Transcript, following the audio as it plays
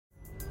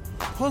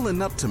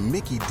Pulling up to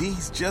Mickey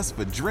D's just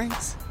for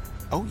drinks?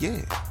 Oh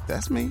yeah,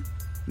 that's me.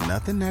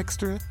 Nothing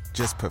extra,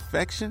 just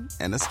perfection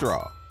and a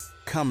straw.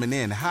 Coming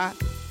in hot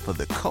for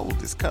the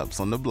coldest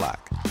cups on the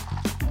block.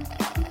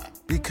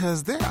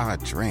 Because there are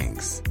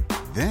drinks.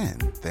 Then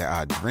there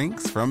are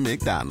drinks from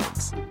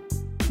McDonald's.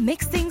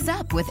 Mix things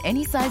up with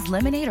any size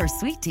lemonade or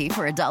sweet tea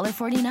for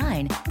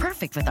 $1.49.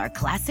 Perfect with our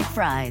classic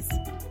fries.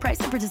 Price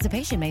and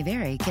participation may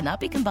vary. Cannot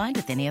be combined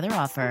with any other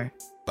offer.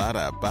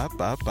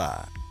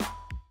 Ba-da-ba-ba-ba.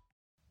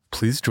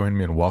 Please join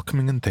me in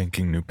welcoming and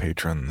thanking new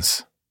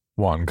patrons.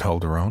 Juan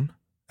Calderon,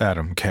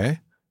 Adam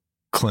K.,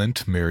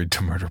 Clint, Married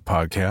to Murder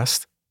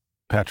Podcast,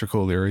 Patrick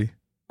O'Leary,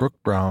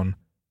 Brooke Brown,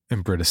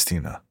 and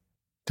Brittistina.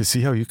 To see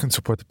how you can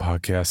support the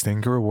podcast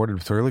and get rewarded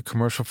with early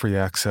commercial-free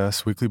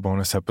access, weekly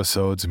bonus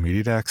episodes,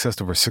 immediate access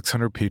to over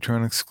 600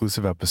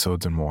 Patreon-exclusive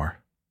episodes, and more,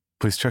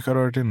 please check out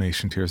our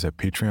donation tiers at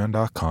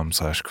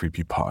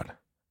patreon.com/creepypod.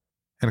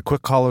 And a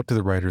quick call-out to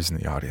the writers in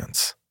the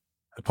audience.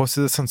 I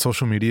posted this on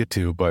social media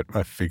too, but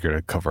I figured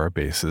I'd cover our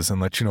bases and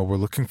let you know we're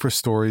looking for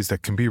stories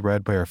that can be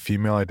read by our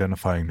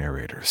female-identifying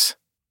narrators.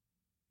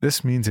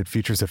 This means it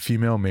features a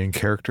female main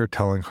character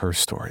telling her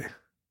story.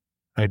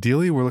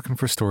 Ideally, we're looking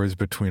for stories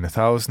between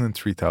 1,000 and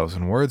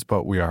 3,000 words,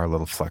 but we are a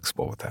little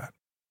flexible with that.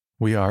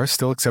 We are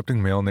still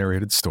accepting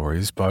male-narrated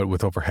stories, but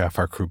with over half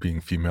our crew being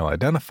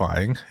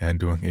female-identifying and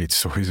doing 8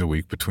 stories a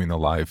week between the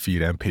live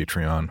feed and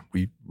Patreon,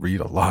 we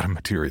read a lot of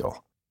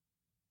material.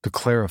 To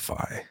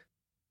clarify,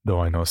 though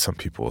I know some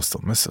people will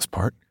still miss this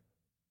part,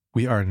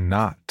 we are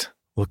not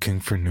looking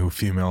for new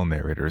female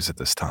narrators at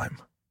this time.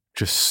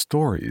 Just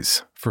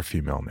stories for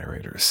female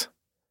narrators.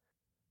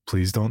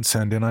 Please don't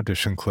send in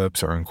audition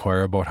clips or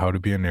inquire about how to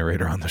be a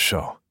narrator on the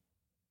show.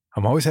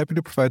 I'm always happy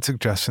to provide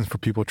suggestions for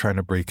people trying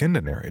to break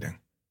into narrating,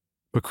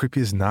 but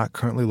Creepy is not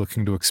currently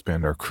looking to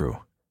expand our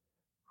crew.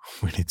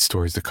 We need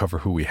stories to cover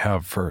who we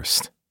have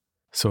first.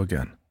 So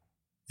again,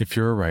 if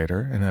you're a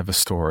writer and have a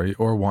story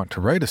or want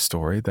to write a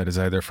story that is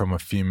either from a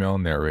female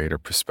narrator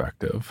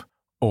perspective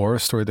or a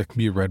story that can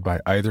be read by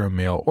either a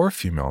male or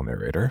female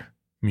narrator,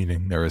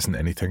 meaning there isn't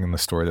anything in the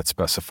story that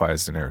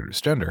specifies the narrator's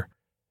gender,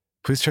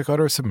 please check out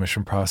our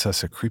submission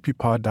process at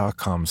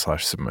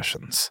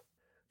creepypod.com/submissions.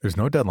 There's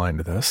no deadline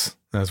to this,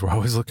 as we're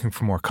always looking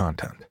for more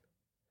content.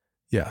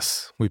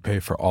 Yes, we pay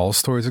for all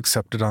stories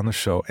accepted on the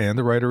show, and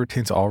the writer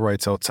retains all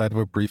rights outside of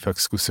a brief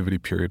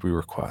exclusivity period we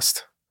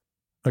request.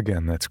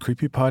 Again, that's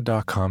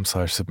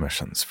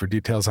creepypod.com/submissions for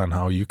details on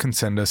how you can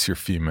send us your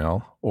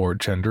female or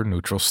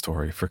gender-neutral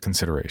story for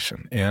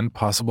consideration and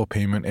possible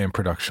payment and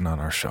production on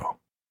our show.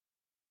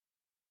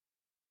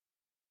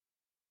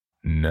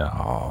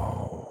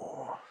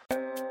 Now,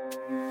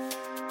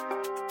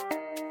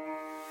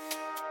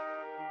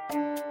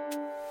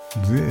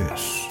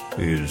 this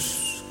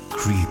is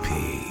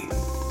Creepy,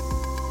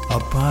 a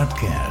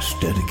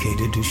podcast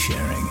dedicated to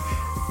sharing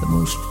the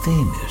most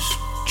famous,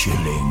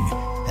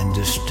 chilling, and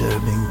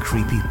disturbing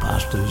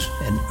creepypastas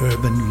and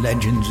urban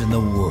legends in the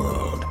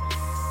world.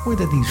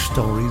 Whether these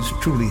stories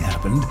truly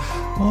happened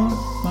or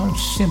are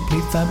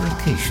simply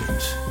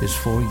fabrications is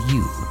for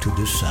you to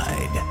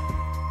decide.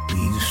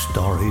 These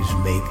stories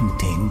may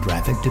contain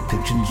graphic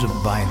depictions of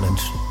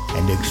violence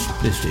and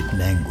explicit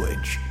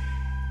language.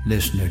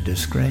 Listener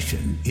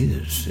discretion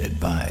is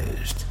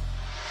advised.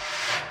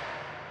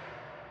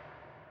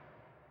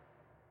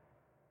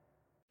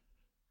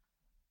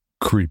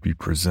 Creepy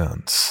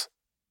presents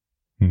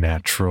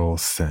Natural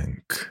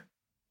Think,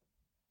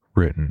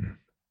 written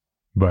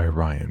by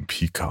Ryan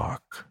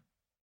Peacock.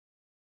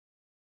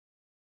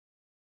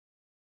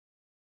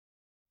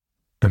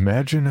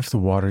 Imagine if the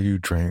water you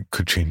drank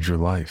could change your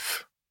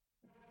life.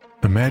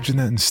 Imagine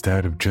that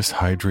instead of just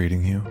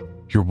hydrating you,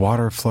 your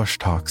water flushed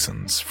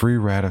toxins, free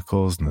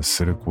radicals, and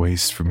acidic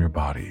waste from your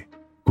body,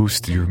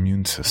 boosted your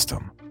immune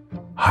system,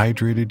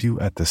 hydrated you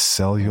at the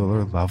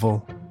cellular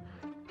level,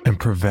 and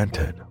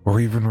prevented or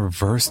even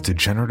reversed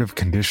degenerative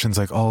conditions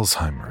like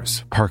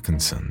Alzheimer's,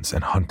 Parkinson's,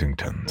 and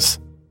Huntington's.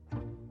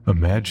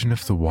 Imagine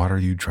if the water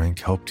you drank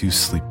helped you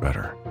sleep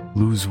better,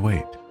 lose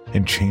weight,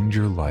 and change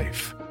your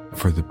life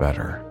for the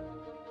better.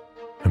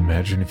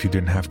 Imagine if you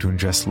didn't have to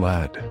ingest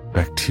lead,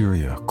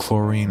 bacteria,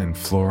 chlorine, and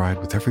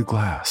fluoride with every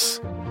glass.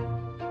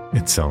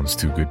 It sounds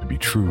too good to be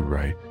true,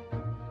 right?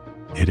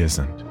 It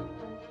isn't.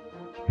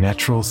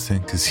 Natural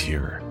Think is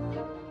here.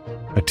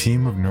 A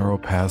team of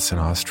neuropaths in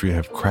Austria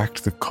have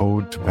cracked the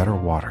code to better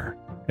water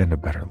and a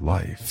better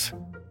life.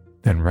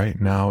 And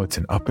right now, it's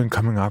an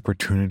up-and-coming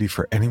opportunity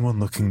for anyone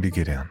looking to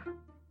get in.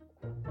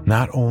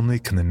 Not only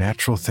can the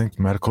Natural Think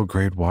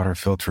medical-grade water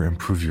filter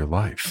improve your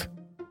life,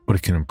 but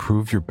it can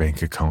improve your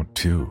bank account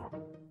too.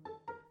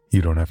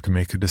 You don't have to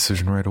make a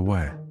decision right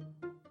away.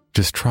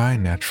 Just try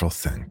Natural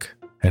Think,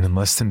 and in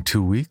less than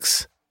 2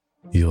 weeks,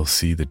 you'll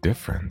see the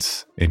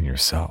difference in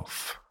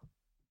yourself.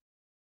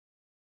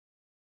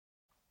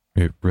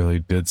 It really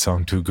did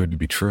sound too good to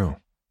be true.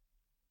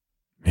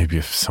 Maybe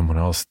if someone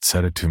else had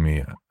said it to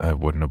me, I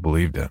wouldn't have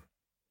believed it.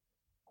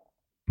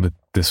 But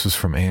this was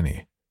from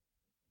Annie.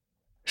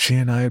 She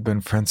and I had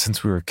been friends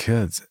since we were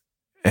kids,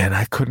 and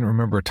I couldn't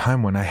remember a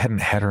time when I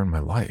hadn't had her in my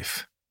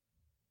life.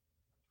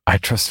 I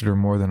trusted her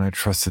more than I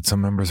trusted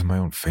some members of my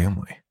own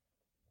family.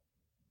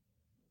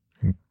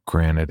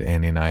 Granted,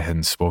 Annie and I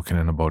hadn't spoken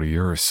in about a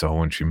year or so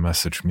when she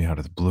messaged me out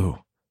of the blue.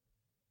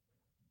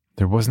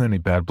 There wasn't any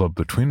bad blood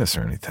between us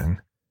or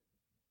anything.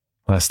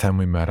 Last time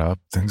we met up,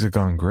 things had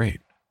gone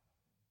great.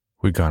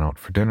 We'd gone out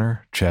for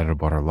dinner, chatted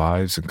about our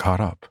lives, and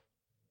caught up.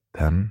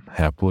 Then,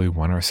 happily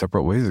went our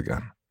separate ways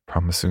again,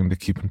 promising to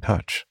keep in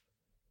touch.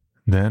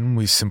 Then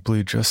we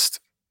simply just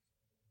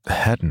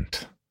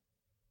hadn't.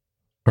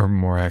 Or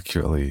more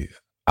accurately,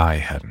 I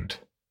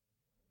hadn't.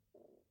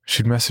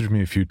 She'd messaged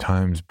me a few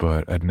times,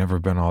 but I'd never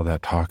been all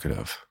that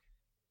talkative.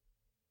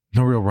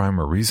 No real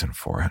rhyme or reason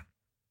for it.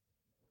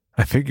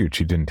 I figured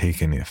she didn't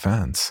take any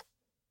offense.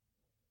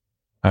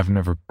 I've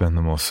never been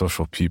the most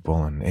social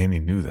people, and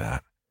Annie knew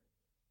that.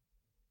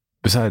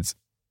 Besides,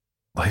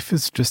 life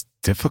is just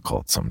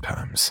difficult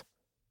sometimes.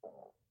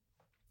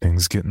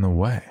 Things get in the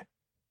way.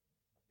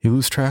 You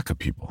lose track of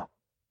people.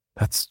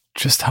 That's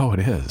just how it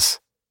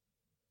is.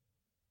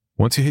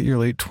 Once you hit your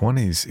late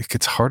 20s, it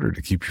gets harder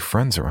to keep your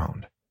friends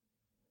around.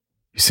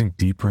 You sink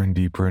deeper and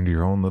deeper into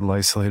your own little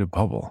isolated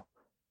bubble.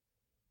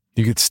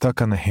 You get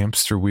stuck on the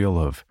hamster wheel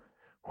of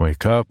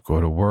wake up,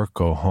 go to work,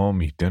 go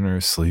home, eat dinner,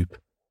 sleep.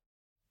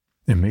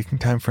 And making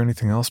time for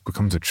anything else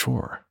becomes a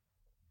chore.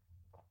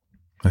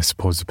 I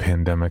suppose the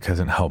pandemic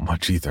hasn't helped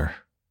much either.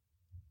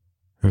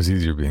 It was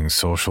easier being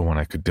social when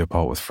I could dip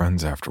out with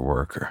friends after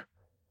work, or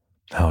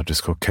I'll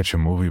just go catch a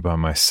movie by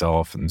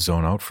myself and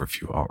zone out for a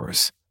few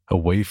hours,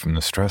 away from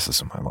the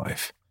stresses of my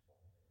life.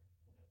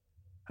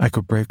 I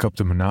could break up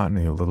the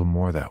monotony a little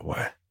more that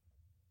way.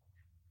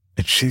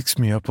 It shakes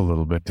me up a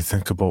little bit to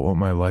think about what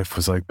my life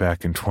was like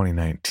back in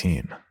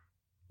 2019,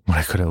 when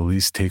I could at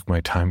least take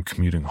my time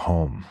commuting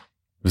home,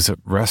 visit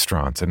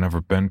restaurants I'd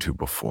never been to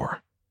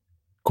before,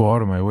 go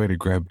out of my way to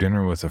grab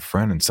dinner with a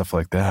friend and stuff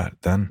like that.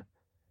 Then,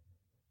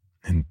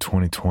 in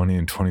 2020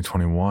 and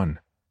 2021,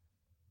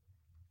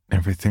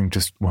 everything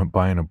just went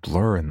by in a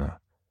blur, and the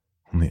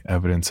only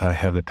evidence I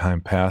have that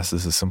time passed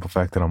is the simple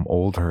fact that I'm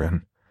older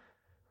and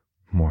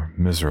more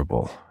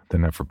miserable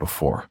than ever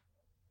before.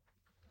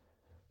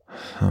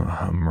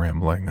 I'm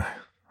rambling,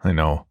 I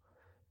know.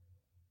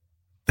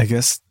 I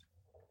guess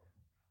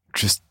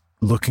just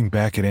looking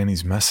back at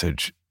Annie's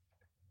message,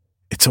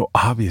 it's so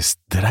obvious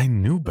that I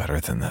knew better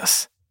than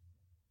this.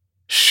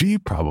 She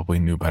probably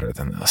knew better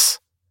than this.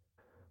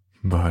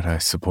 But I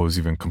suppose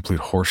even complete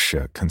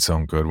horseshit can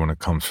sound good when it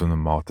comes from the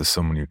mouth of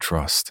someone you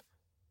trust.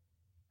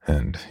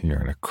 And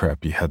you're in a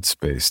crappy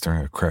headspace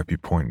during a crappy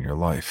point in your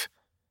life.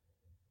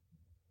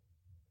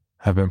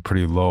 I've been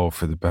pretty low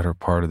for the better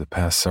part of the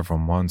past several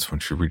months when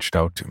she reached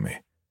out to me.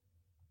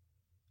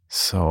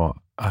 So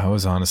I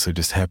was honestly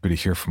just happy to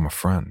hear from a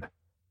friend.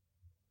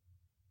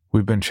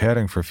 We've been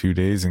chatting for a few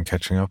days and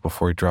catching up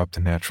before he dropped a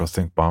natural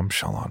think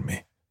bombshell on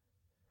me.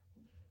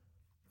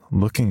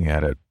 Looking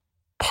at it,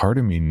 part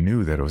of me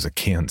knew that it was a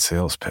canned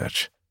sales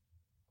pitch.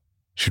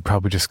 She'd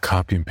probably just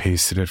copy and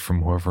pasted it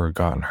from whoever had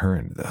gotten her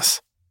into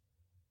this.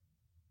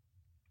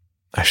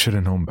 I should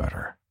have known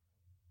better.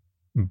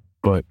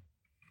 But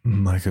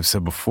like I've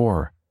said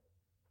before,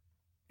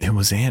 it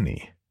was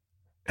Annie,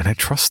 and I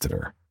trusted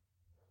her.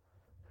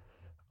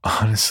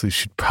 Honestly,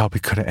 she probably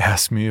could have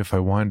asked me if I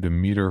wanted to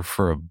meet her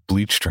for a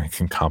bleach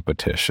drinking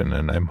competition,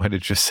 and I might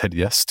have just said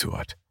yes to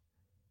it.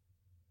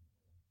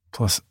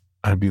 Plus,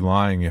 I'd be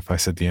lying if I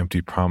said the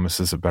empty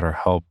promises of better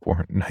help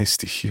weren't nice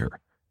to hear.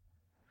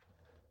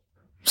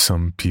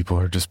 Some people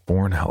are just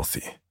born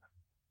healthy.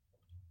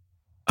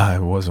 I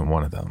wasn't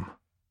one of them.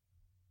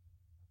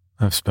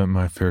 I've spent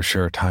my fair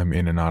share of time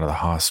in and out of the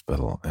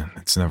hospital, and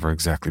it's never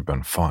exactly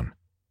been fun.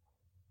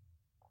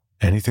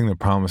 Anything that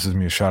promises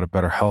me a shot at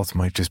better health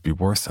might just be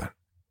worth it.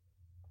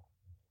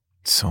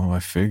 So I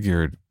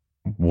figured,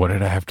 what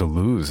did I have to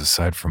lose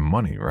aside from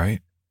money, right?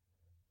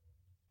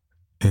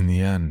 In the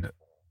end,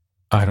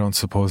 I don't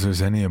suppose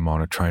there's any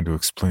amount of trying to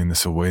explain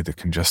this away that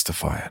can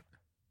justify it.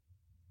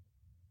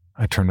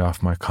 I turned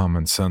off my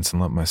common sense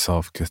and let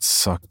myself get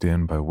sucked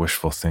in by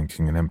wishful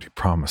thinking and empty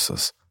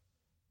promises.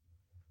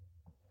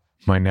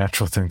 My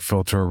natural think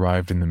filter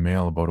arrived in the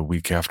mail about a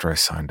week after I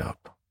signed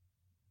up.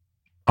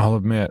 I'll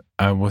admit,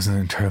 I wasn't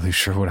entirely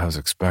sure what I was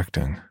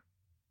expecting.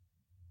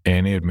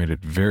 Annie had made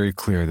it very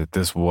clear that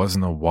this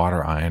wasn't a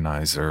water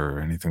ionizer or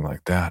anything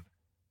like that.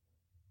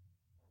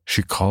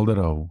 She called it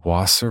a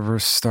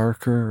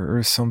Wasserverstärker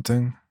or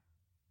something.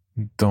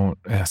 Don't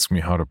ask me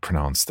how to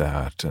pronounce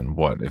that and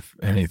what, if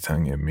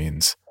anything, it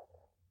means.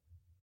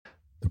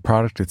 The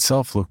product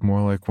itself looked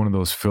more like one of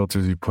those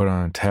filters you put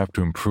on a tap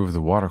to improve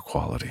the water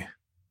quality,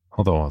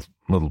 although a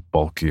little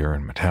bulkier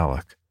and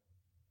metallic.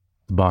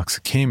 The box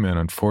it came in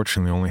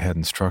unfortunately only had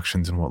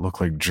instructions in what looked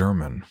like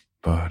German,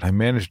 but I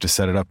managed to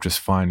set it up just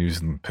fine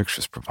using the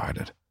pictures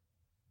provided.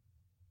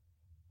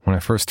 When I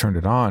first turned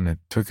it on, it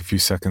took a few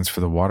seconds for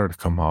the water to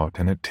come out,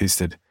 and it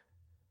tasted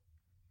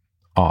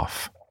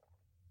off.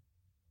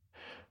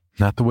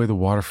 Not the way the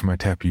water from my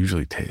tap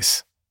usually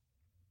tastes.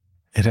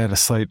 It had a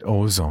slight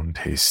ozone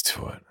taste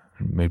to it.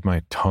 It made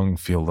my tongue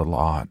feel a little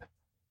odd.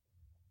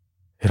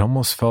 It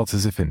almost felt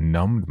as if it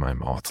numbed my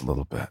mouth a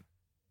little bit.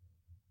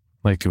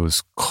 Like it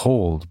was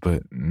cold,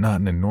 but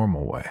not in a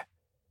normal way.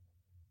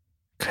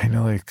 Kind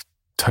of like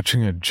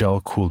touching a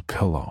gel-cooled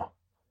pillow.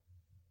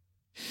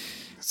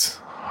 It's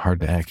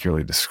hard to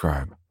accurately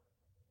describe.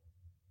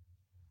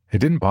 It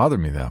didn't bother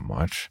me that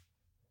much.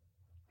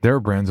 There are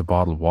brands of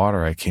bottled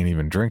water I can't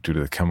even drink due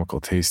to the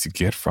chemical taste you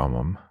get from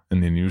them,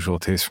 and the unusual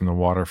taste from the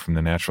water from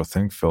the Natural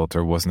Thing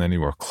filter wasn't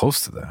anywhere close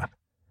to that.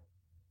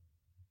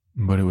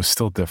 But it was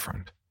still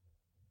different.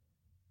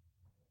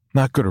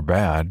 Not good or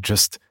bad,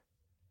 just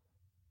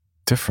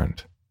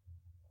different.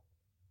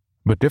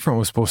 But different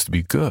was supposed to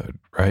be good,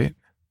 right?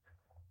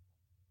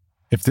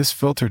 If this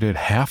filter did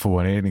half of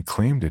what Annie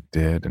claimed it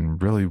did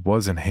and really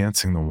was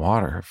enhancing the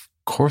water, of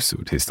course it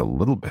would taste a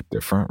little bit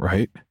different,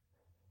 right?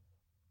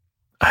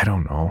 I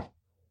don't know.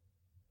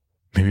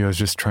 Maybe I was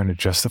just trying to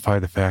justify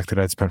the fact that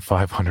I'd spent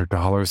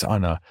 $500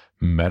 on a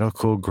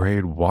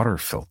medical-grade water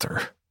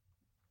filter.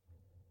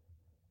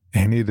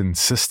 Annie had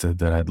insisted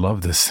that I'd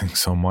love this thing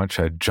so much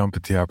I'd jump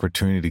at the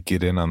opportunity to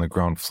get in on the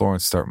ground floor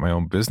and start my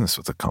own business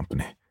with the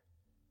company.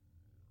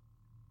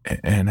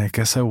 And I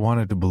guess I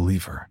wanted to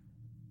believe her.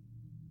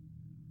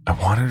 I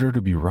wanted her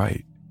to be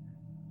right.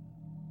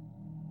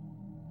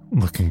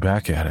 Looking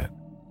back at it,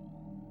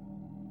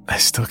 I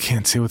still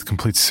can't say with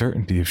complete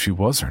certainty if she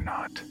was or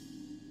not.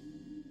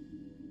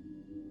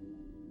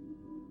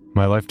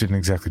 My life didn't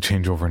exactly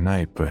change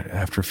overnight, but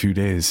after a few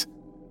days,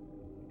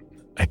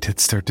 I did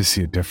start to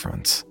see a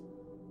difference.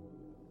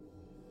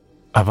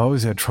 I've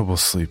always had trouble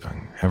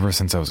sleeping, ever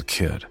since I was a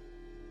kid.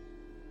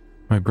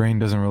 My brain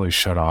doesn't really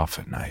shut off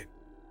at night.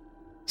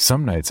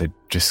 Some nights I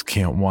just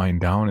can't wind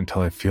down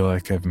until I feel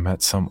like I've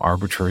met some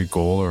arbitrary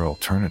goal or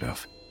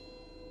alternative.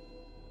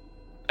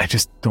 I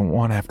just don't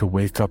want to have to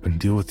wake up and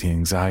deal with the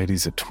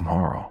anxieties of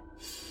tomorrow.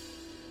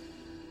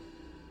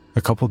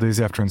 A couple days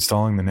after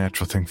installing the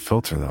Natural Thing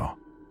filter, though,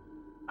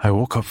 I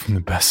woke up from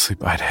the best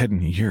sleep I'd had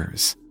in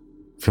years,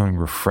 feeling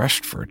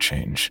refreshed for a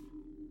change.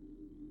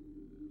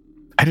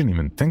 I didn't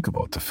even think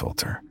about the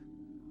filter.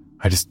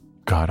 I just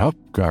got up,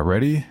 got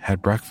ready,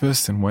 had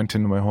breakfast, and went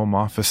into my home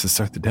office to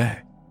start the day.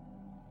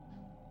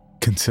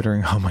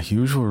 Considering how my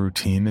usual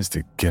routine is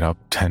to get up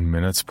 10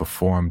 minutes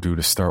before I'm due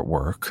to start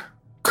work,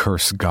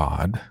 curse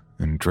God,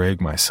 and drag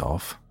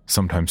myself,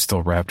 sometimes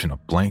still wrapped in a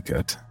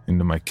blanket,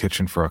 into my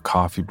kitchen for a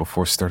coffee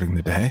before starting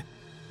the day,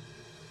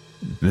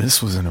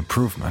 this was an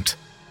improvement.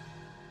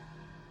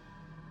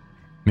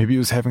 Maybe it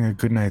was having a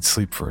good night's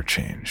sleep for a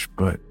change,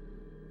 but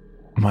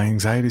my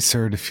anxiety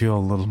started to feel a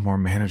little more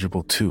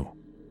manageable too.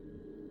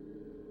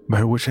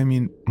 By which I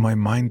mean my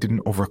mind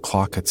didn't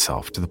overclock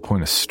itself to the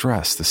point of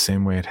stress the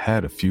same way it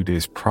had a few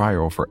days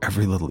prior over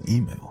every little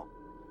email.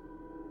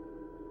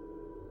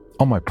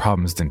 All my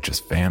problems didn't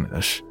just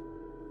vanish.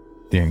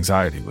 The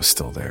anxiety was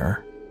still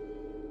there.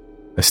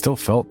 I still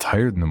felt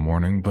tired in the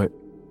morning, but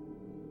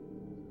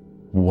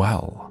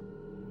well.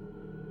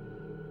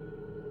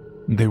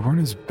 They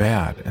weren't as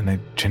bad, and I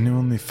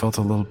genuinely felt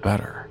a little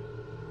better.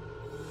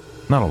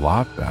 Not a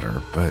lot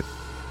better, but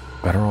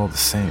better all the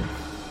same.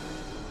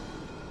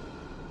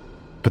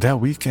 But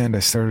that weekend, I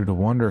started to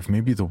wonder if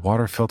maybe the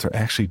water filter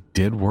actually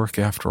did work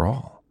after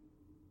all.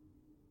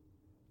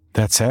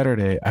 That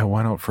Saturday, I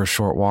went out for a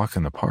short walk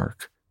in the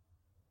park.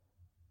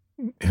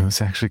 It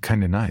was actually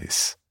kind of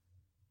nice.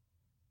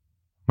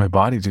 My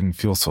body didn't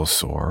feel so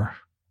sore.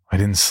 I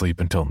didn't sleep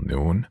until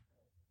noon.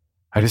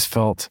 I just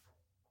felt,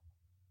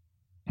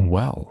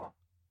 well,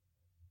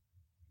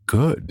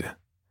 good.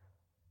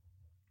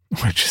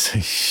 Which is a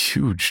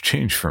huge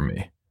change for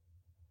me.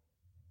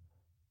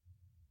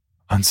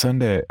 On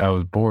Sunday, I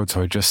was bored,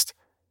 so I just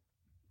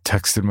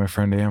texted my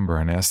friend Amber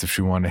and asked if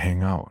she wanted to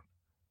hang out.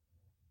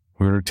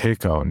 We ordered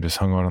takeout and just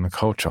hung out on the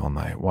couch all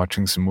night,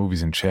 watching some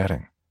movies and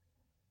chatting.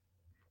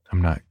 I'm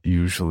not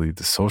usually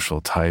the social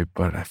type,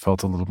 but I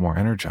felt a little more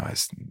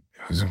energized.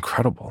 It was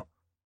incredible.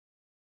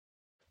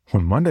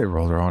 When Monday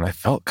rolled around, I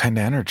felt kind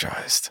of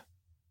energized.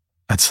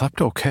 I'd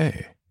slept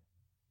okay.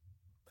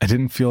 I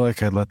didn't feel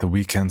like I'd let the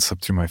weekend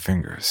slip through my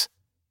fingers.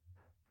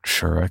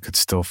 Sure, I could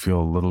still feel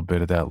a little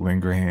bit of that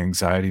lingering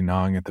anxiety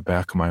gnawing at the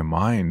back of my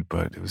mind,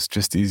 but it was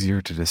just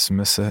easier to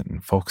dismiss it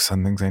and focus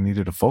on things I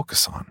needed to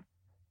focus on.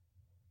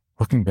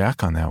 Looking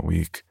back on that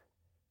week,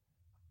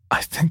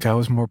 I think I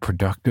was more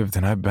productive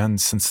than I've been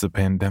since the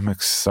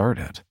pandemic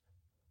started,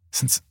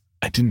 since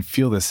I didn't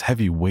feel this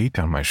heavy weight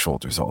on my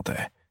shoulders all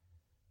day.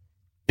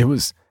 It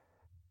was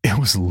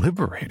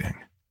liberating.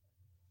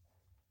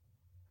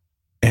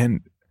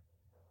 And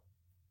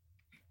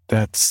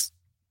that's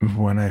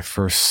when I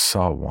first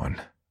saw one.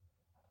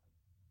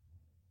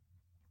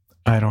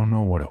 I don't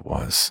know what it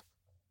was.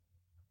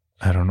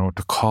 I don't know what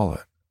to call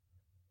it.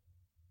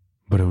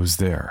 But it was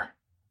there,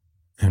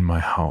 in my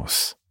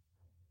house.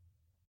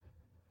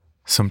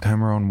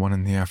 Sometime around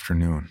 1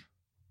 p.m,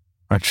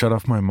 I'd shut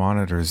off my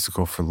monitors to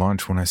go for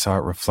lunch when I saw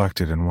it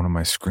reflected in one of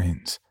my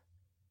screens.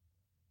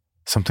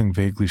 Something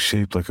vaguely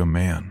shaped like a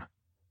man,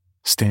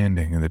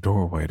 standing in the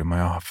doorway to my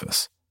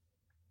office.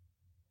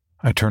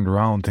 I turned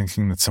around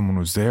thinking that someone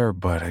was there,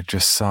 but I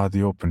just saw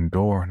the open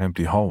door and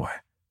empty hallway.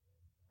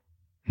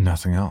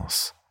 Nothing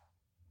else.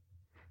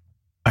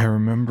 I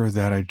remember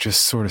that I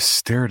just sort of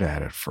stared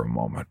at it for a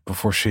moment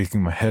before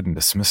shaking my head and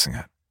dismissing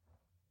it.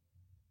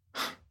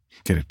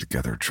 Get it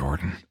together,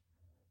 Jordan.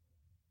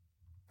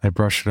 I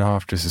brushed it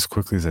off just as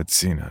quickly as I'd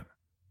seen it.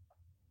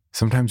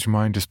 Sometimes your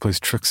mind just plays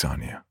tricks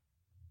on you.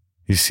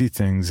 You see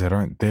things that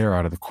aren't there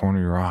out of the corner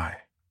of your eye.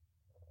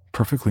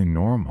 Perfectly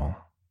normal,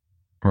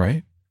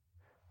 right?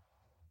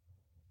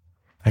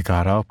 I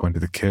got up, went to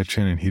the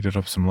kitchen, and heated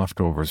up some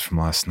leftovers from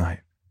last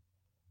night.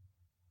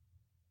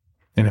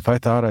 And if I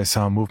thought I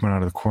saw movement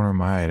out of the corner of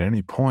my eye at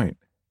any point,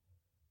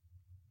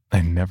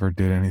 I never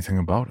did anything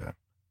about it.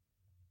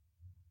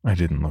 I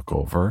didn't look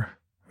over.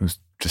 It was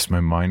just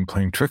my mind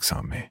playing tricks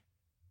on me.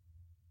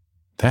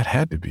 That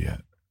had to be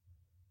it.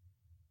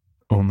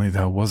 Only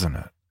that wasn't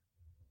it.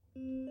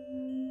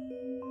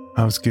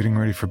 I was getting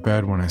ready for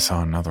bed when I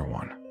saw another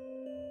one.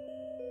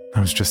 I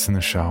was just in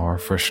the shower,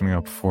 freshening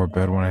up before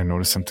bed when I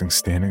noticed something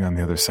standing on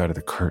the other side of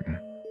the curtain.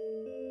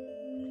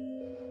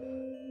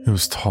 It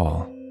was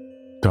tall,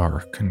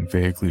 dark, and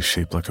vaguely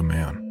shaped like a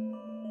man.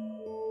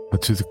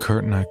 But through the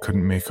curtain, I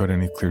couldn't make out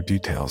any clear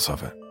details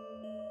of it.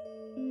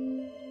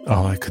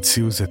 All I could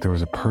see was that there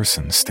was a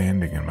person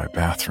standing in my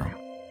bathroom.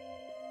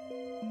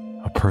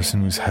 A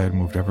person whose head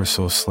moved ever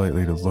so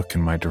slightly to look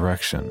in my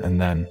direction, and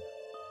then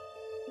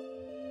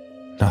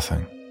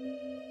nothing.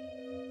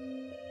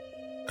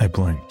 I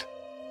blinked.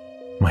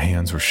 My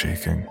hands were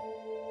shaking.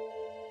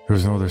 There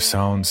was no other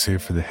sound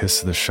save for the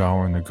hiss of the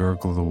shower and the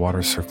gurgle of the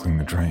water circling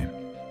the drain.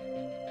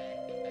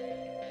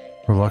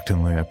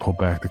 Reluctantly, I pulled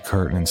back the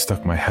curtain and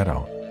stuck my head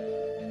out.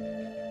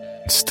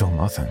 And still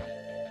nothing.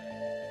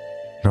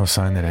 No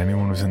sign that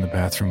anyone was in the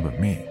bathroom but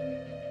me.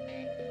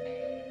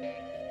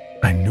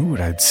 I knew what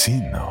I'd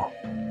seen, though.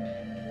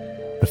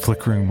 The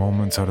flickering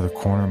moments out of the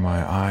corner of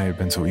my eye had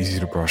been so easy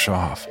to brush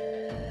off,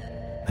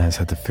 as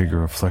had the figure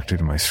reflected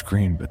in my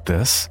screen, but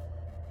this?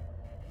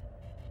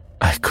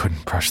 I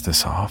couldn't brush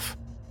this off.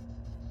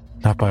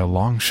 Not by a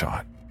long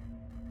shot.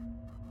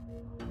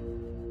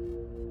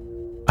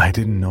 I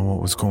didn't know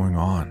what was going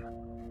on,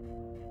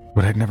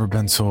 but I'd never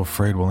been so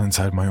afraid while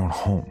inside my own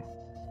home.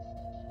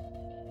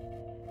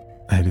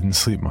 I didn't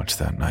sleep much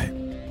that night.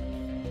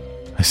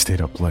 I stayed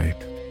up late,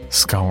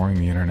 scouring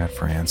the internet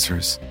for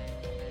answers.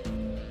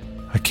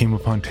 I came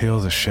upon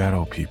tales of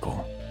shadow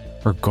people,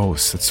 or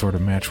ghosts that sort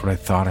of matched what I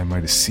thought I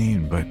might have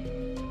seen, but,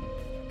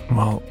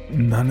 well,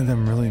 none of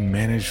them really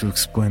managed to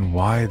explain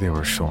why they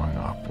were showing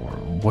up or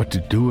what to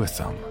do with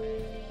them.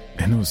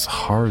 And it was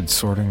hard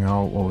sorting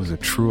out what was a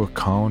true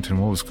account and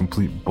what was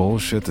complete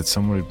bullshit that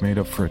someone had made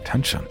up for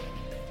attention.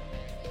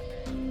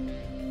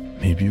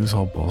 Maybe it was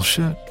all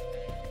bullshit?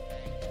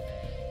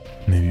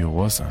 Maybe it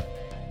wasn't.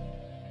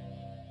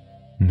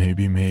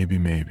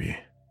 Maybe.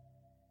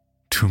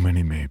 Too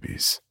many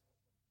maybes.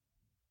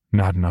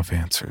 Not enough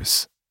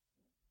answers.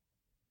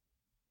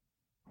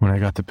 When I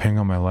got the ping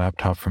on my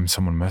laptop from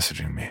someone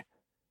messaging me,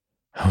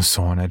 I was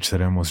so on edge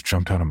that I almost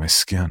jumped out of my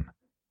skin.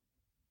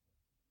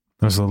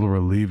 I was a little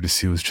relieved to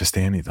see it was just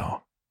Annie,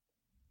 though.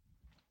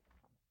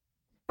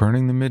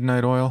 Burning the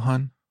midnight oil,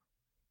 hun?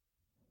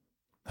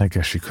 I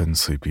guess she couldn't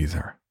sleep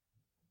either.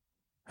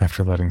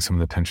 After letting some of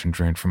the tension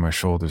drain from my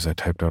shoulders, I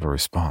typed out a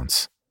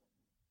response.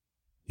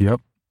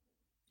 Yep,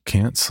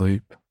 can't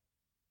sleep.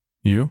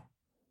 You?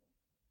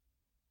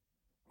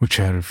 We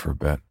chatted for a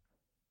bit.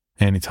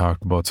 Annie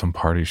talked about some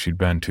party she'd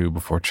been to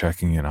before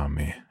checking in on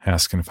me,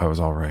 asking if I was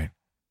all right.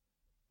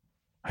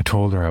 I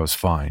told her I was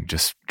fine,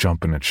 just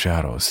jumping at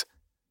shadows.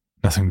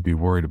 Nothing to be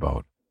worried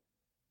about.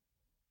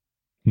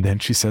 Then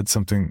she said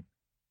something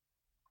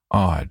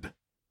odd.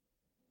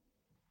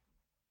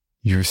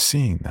 You're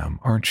seeing them,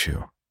 aren't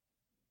you?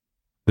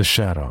 The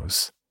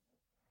shadows.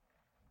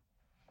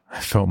 I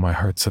felt my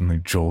heart suddenly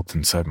jolt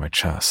inside my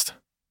chest.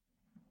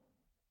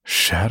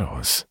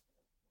 Shadows?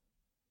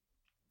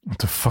 What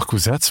the fuck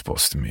was that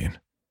supposed to mean?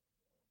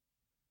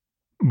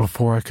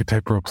 Before I could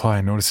type a reply,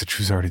 I noticed that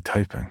she was already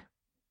typing.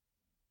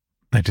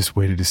 I just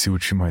waited to see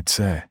what she might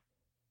say.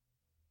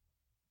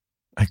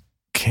 I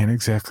can't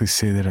exactly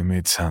say that it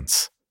made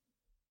sense.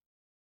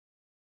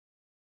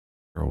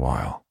 For a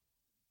while.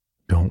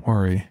 Don't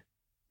worry.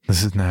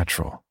 This is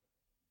natural.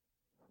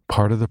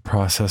 Part of the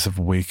process of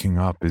waking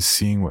up is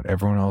seeing what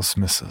everyone else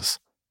misses.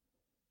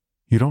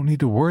 You don't need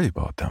to worry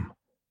about them.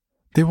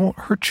 They won't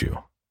hurt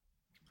you.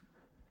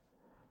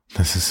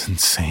 This is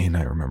insane,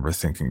 I remember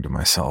thinking to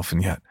myself,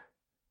 and yet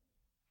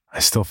I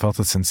still felt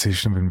the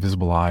sensation of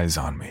invisible eyes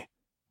on me.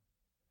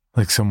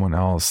 Like someone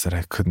else that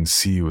I couldn't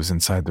see was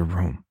inside the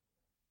room.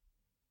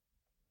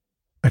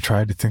 I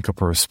tried to think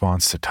up a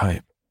response to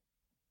type.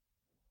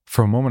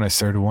 For a moment, I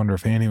started to wonder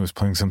if Annie was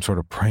playing some sort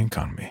of prank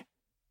on me.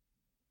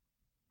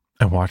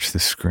 I watched the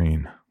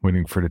screen,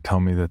 waiting for her to tell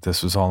me that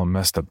this was all a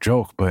messed up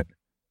joke, but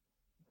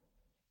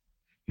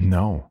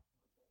no.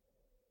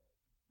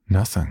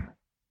 Nothing.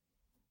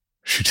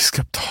 She just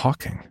kept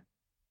talking,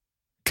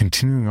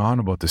 continuing on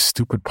about the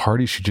stupid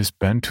party she'd just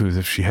been to as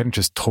if she hadn't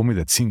just told me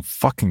that seeing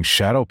fucking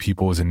shadow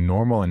people was a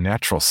normal and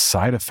natural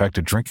side effect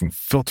of drinking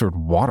filtered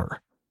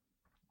water.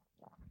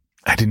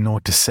 I didn't know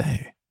what to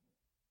say.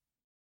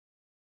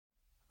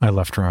 I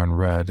left her on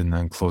red and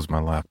then closed my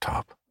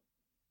laptop.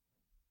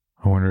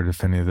 I wondered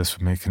if any of this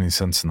would make any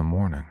sense in the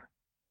morning.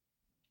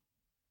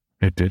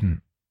 It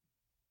didn't.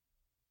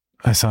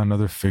 I saw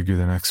another figure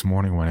the next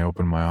morning when I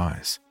opened my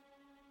eyes.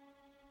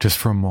 Just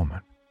for a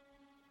moment.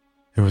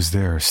 It was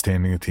there,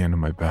 standing at the end of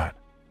my bed,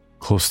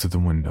 close to the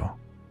window.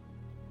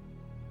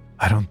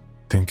 I don't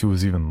think it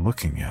was even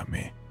looking at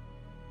me.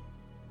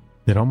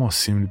 It almost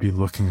seemed to be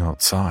looking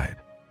outside.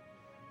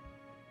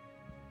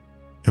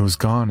 It was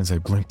gone as I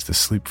blinked the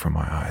sleep from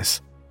my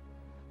eyes.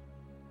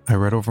 I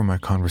read over my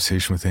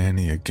conversation with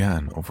Annie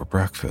again over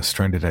breakfast,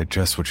 trying to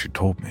digest what she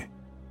told me.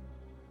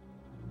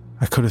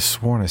 I could have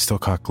sworn I still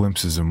caught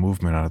glimpses of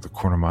movement out of the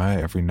corner of my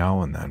eye every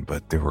now and then,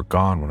 but they were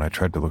gone when I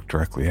tried to look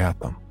directly at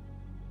them.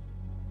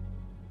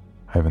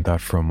 I haven't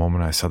thought for a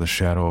moment I saw the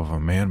shadow of a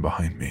man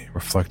behind me,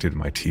 reflected in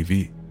my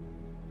TV.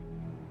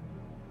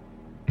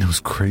 It was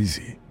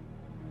crazy.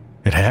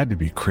 It had to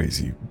be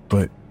crazy,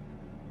 but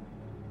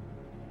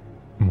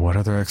what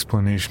other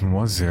explanation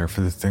was there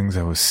for the things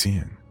I was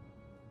seeing?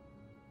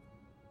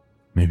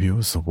 Maybe it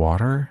was the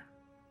water?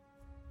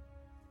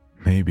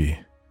 Maybe.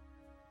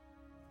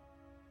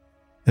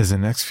 As the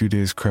next few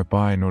days crept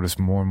by, I noticed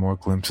more and more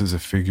glimpses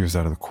of figures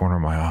out of the corner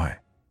of my eye.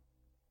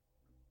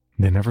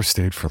 They never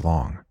stayed for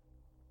long,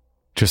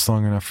 just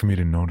long enough for me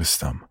to notice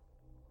them.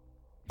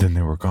 Then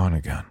they were gone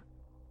again.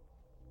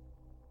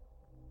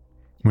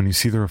 When you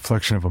see the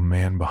reflection of a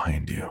man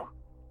behind you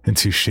and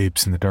see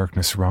shapes in the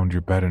darkness around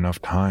your bed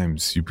enough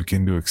times, you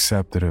begin to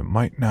accept that it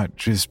might not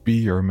just be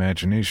your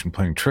imagination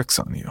playing tricks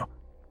on you.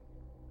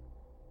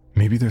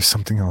 Maybe there's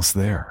something else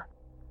there.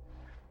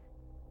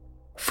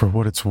 For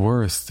what it's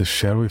worth, the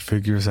shadowy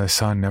figures I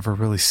saw never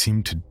really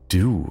seemed to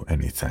do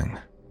anything.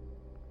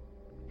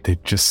 They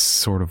just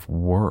sort of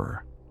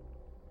were.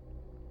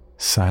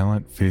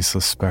 Silent,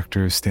 faceless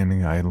specters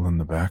standing idle in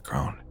the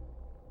background.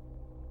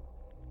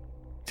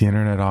 The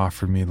internet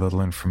offered me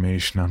little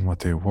information on what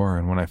they were,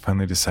 and when I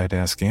finally decided to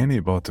ask Annie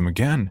about them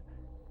again,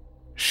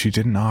 she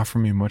didn't offer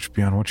me much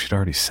beyond what she'd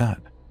already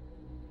said.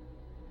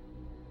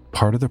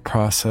 Part of the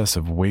process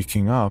of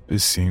waking up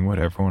is seeing what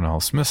everyone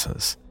else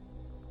misses.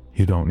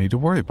 You don't need to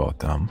worry about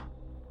them.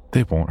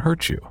 They won't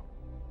hurt you.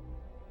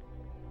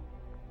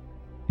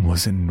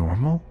 Was it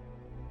normal?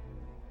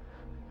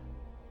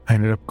 I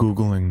ended up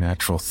Googling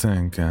Natural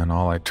Think, and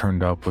all I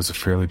turned up was a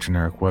fairly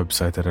generic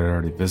website that I'd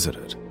already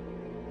visited.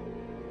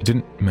 It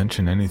didn't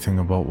mention anything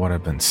about what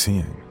I've been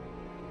seeing.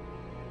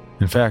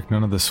 In fact,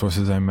 none of the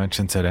sources I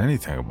mentioned said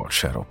anything about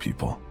shadow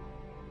people.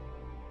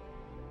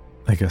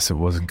 I guess it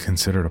wasn't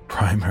considered a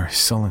primary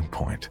selling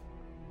point.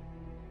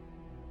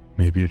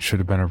 Maybe it should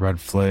have been a red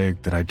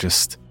flag that I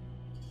just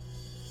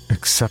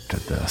accepted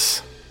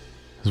this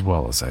as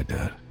well as I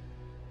did.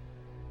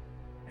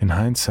 In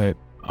hindsight,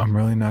 I'm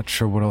really not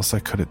sure what else I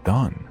could have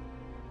done.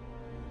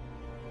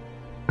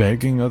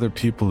 Begging other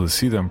people to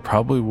see them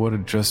probably would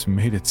have just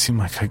made it seem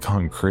like I'd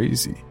gone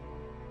crazy.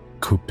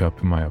 Cooped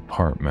up in my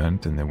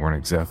apartment, and they weren't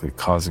exactly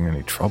causing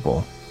any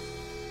trouble.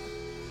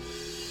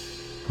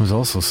 I was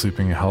also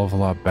sleeping a hell of a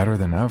lot better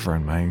than ever,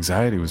 and my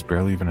anxiety was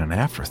barely even an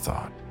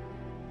afterthought.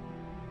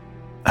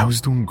 I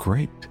was doing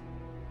great,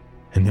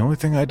 and the only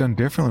thing I'd done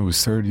differently was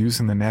started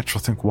using the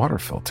Natural Think water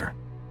filter.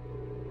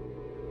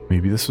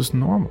 Maybe this was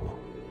normal.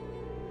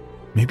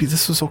 Maybe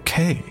this was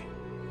okay.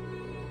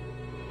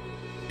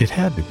 It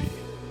had to be.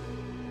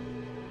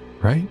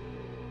 Right?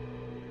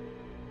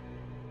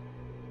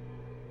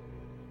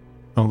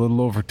 A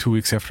little over 2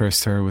 weeks after I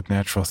started with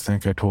Natural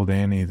Think, I told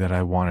Annie that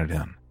I wanted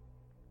in.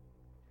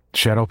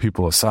 Shadow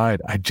people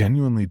aside, I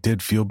genuinely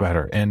did feel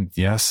better, and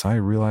yes, I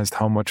realized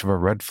how much of a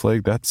red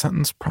flag that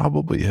sentence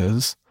probably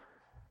is.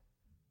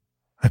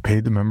 I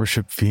paid the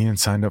membership fee and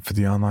signed up for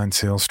the online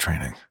sales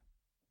training.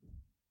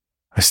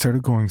 I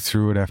started going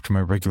through it after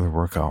my regular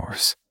work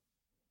hours.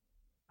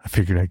 I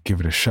figured I'd give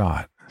it a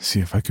shot, see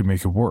if I could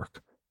make it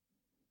work.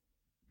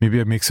 Maybe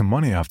I'd make some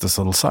money off this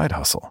little side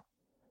hustle.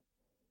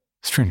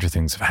 Stranger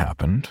things have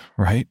happened,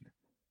 right?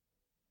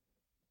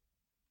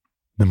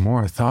 The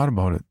more I thought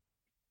about it,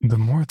 the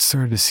more it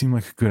started to seem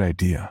like a good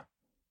idea.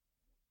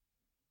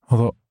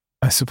 Although,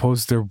 I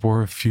suppose there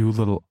were a few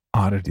little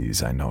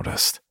oddities I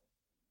noticed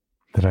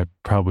that I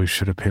probably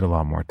should have paid a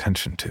lot more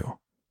attention to.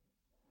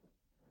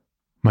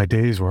 My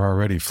days were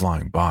already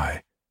flying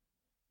by.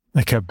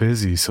 I kept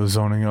busy, so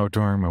zoning out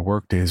during my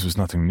work days was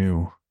nothing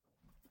new.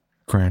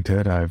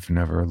 Granted, I've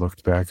never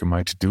looked back at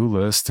my to-do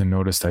list and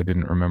noticed I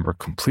didn't remember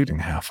completing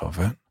half of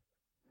it.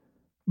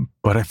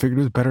 But I figured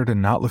it was better to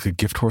not look a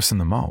gift horse in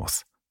the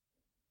mouth.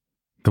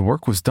 The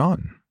work was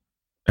done.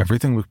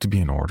 Everything looked to be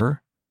in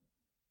order.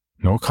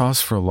 No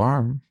cause for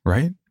alarm,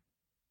 right?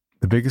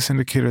 The biggest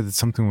indicator that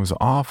something was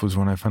off was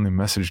when I finally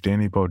messaged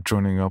Annie about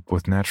joining up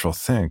with Natural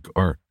Think,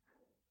 or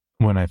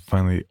when I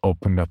finally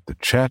opened up the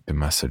chat to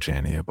message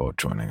Annie about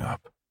joining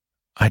up.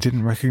 I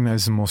didn't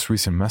recognize the most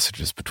recent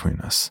messages between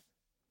us.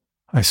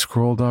 I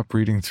scrolled up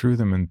reading through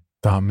them and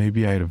thought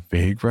maybe I had a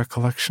vague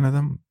recollection of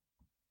them,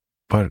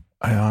 but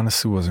I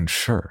honestly wasn't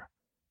sure.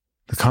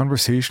 The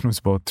conversation was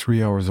about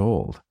 3 hours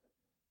old,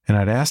 and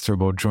I'd asked her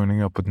about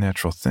joining up with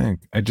Natural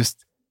Think.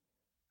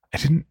 I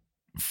didn't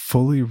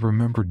fully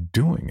remember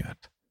doing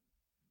it.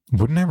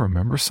 Wouldn't I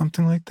remember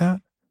something like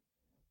that?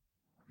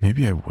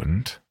 Maybe I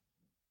wouldn't.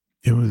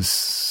 It was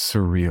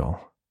surreal.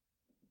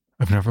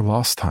 I've never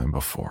lost time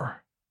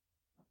before.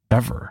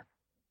 Ever.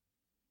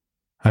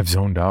 I've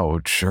zoned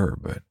out, sure,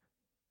 but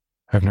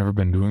I've never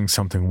been doing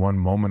something one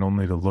moment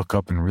only to look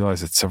up and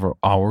realize that several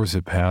hours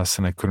had passed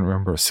and I couldn't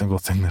remember a single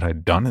thing that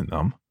I'd done in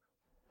them.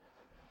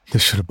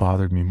 This should have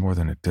bothered me more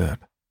than it did.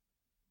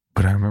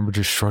 But I remember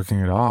just shrugging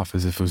it off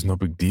as if it was no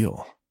big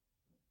deal.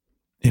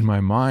 In my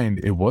mind,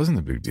 it wasn't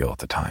a big deal at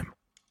the time.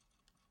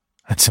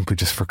 I'd simply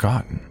just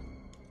forgotten.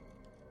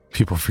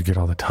 People forget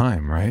all the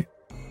time, right?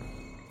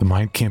 The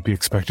mind can't be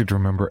expected to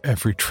remember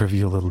every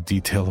trivial little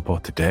detail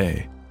about the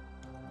day.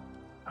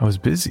 I was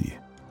busy,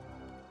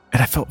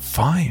 and I felt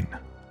fine.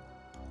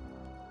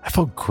 I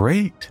felt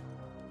great.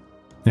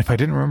 And if I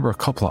didn't remember a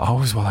couple of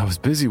hours while I was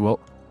busy, well,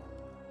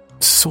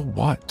 so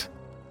what?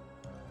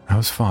 I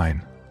was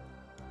fine.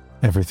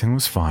 Everything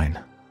was fine.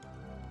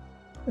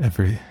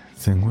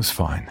 Everything was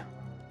fine.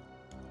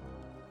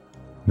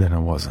 Then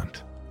it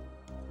wasn't.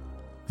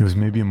 It was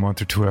maybe a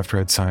month or two after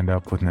I'd signed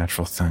up with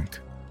Natural Think.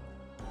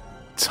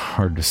 It's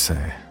hard to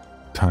say.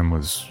 Time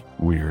was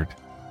weird.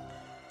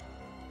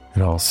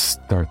 It all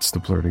starts to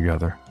blur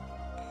together.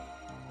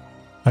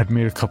 I'd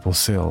made a couple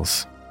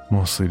sales,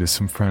 mostly to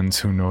some friends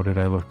who noted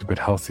I looked a bit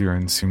healthier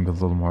and seemed a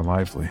little more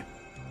lively.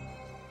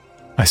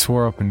 I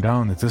swore up and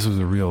down that this was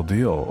a real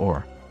deal,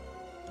 or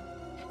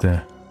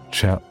the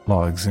chat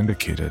logs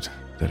indicated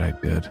that I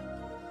did.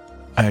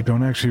 I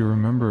don't actually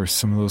remember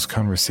some of those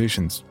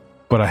conversations,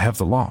 but I have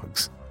the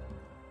logs.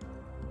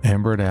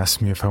 Amber had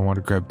asked me if I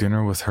wanted to grab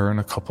dinner with her and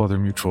a couple other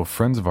mutual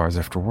friends of ours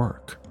after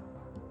work.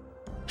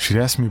 She'd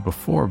asked me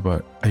before,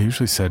 but I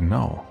usually said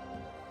no.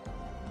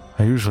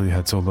 I usually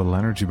had so little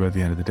energy by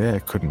the end of the day I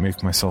couldn't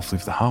make myself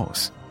leave the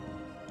house.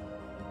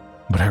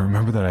 But I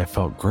remember that I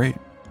felt great.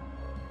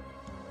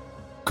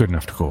 Good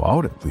enough to go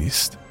out at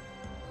least.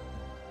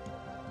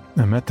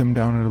 I met them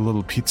down at a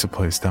little pizza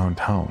place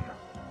downtown.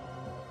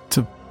 It's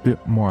a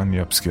bit more on the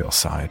upscale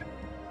side,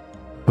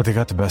 but they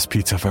got the best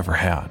pizza I've ever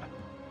had.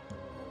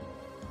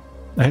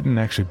 I hadn't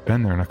actually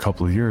been there in a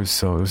couple of years,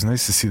 so it was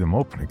nice to see them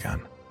open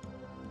again.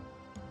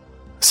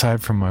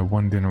 Aside from my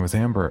one dinner with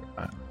Amber,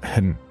 I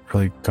hadn't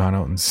really gone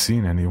out and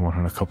seen anyone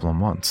in a couple of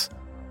months.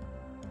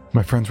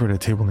 My friends were at a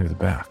table near the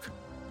back.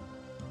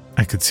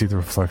 I could see the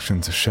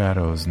reflections of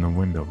shadows in the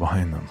window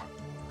behind them,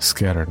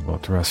 scattered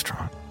about the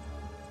restaurant.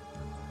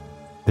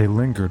 They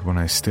lingered when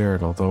I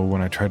stared, although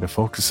when I tried to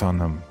focus on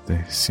them,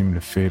 they seemed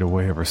to fade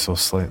away ever so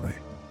slightly.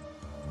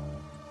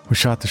 We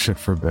shot the shit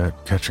for a bit,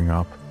 catching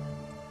up.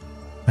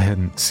 I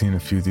hadn't seen a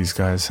few of these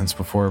guys since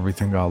before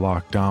everything got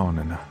locked down,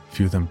 and a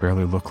few of them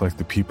barely looked like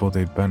the people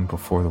they'd been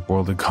before the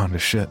world had gone to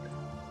shit.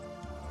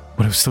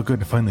 But it was still good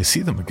to finally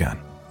see them again.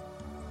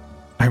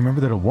 I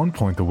remember that at one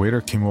point the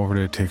waiter came over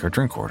to take our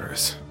drink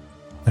orders.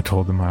 I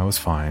told them I was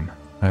fine.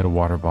 I had a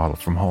water bottle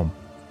from home.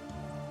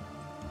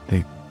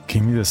 They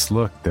gave me this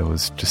look that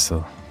was just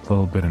a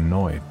little bit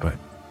annoyed, but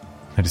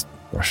I just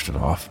brushed it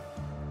off.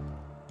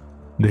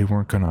 They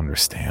weren't going to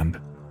understand.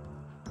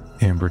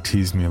 Amber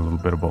teased me a little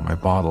bit about my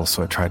bottle,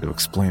 so I tried to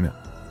explain it.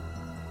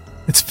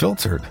 "It's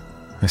filtered,"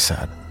 I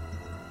said.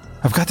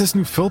 "I've got this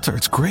new filter.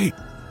 It's great.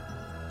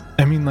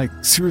 I mean, like,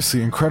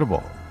 seriously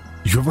incredible.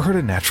 You ever heard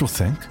of Natural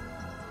Think?"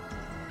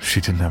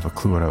 She didn't have a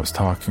clue what I was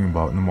talking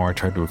about, and the more I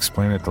tried to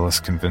explain it, the less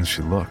convinced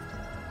she looked.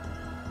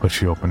 But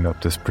she opened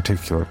up this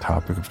particular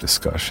topic of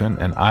discussion,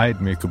 and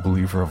I'd make a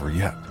believer of her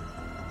yet.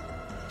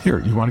 "Here,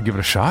 you want to give it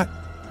a shot?"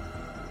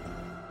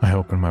 I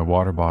opened my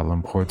water bottle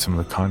and poured some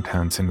of the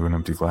contents into an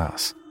empty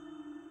glass.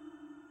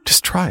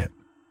 "Just try it.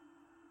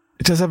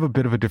 It does have a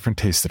bit of a different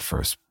taste at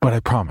first, but I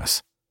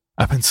promise,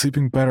 I've been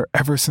sleeping better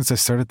ever since I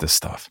started this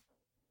stuff.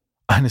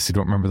 I honestly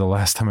don't remember the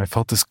last time I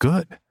felt this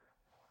good."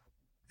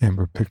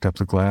 Amber picked up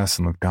the glass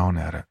and looked down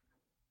at it.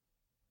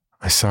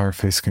 I saw her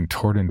face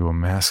contort into a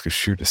mask of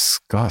sheer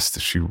disgust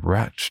as she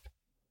retched,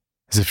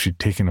 as if she'd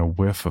taken a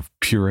whiff of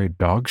pureed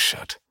dog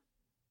shit.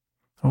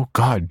 "Oh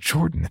God,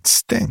 Jordan, it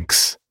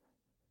stinks."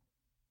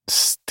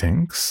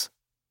 "Stinks?"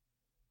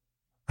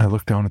 I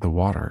looked down at the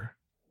water.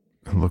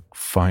 It looked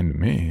fine to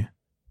me.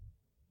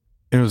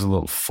 It was a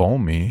little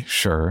foamy,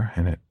 sure,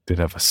 and it did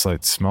have a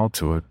slight smell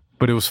to it,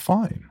 but it was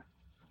fine.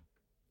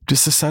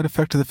 Just a side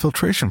effect of the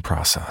filtration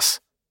process.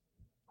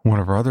 One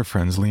of our other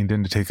friends leaned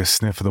in to take a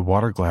sniff of the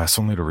water glass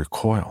only to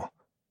recoil.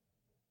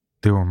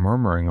 They were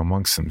murmuring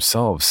amongst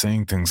themselves,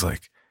 saying things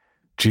like,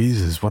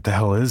 "Jesus, what the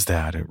hell is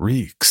that? It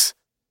reeks."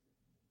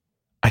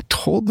 I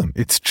told them,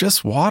 it's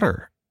just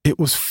water. It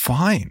was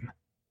fine.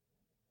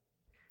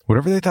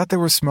 Whatever they thought they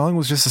were smelling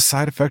was just a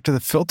side effect of the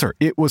filter.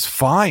 It was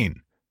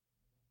fine.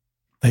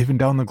 I even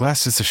downed the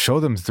glass just to show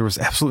them that there was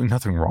absolutely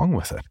nothing wrong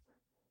with it.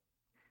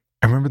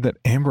 I remember that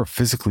Amber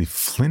physically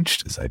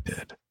flinched as I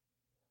did,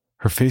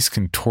 her face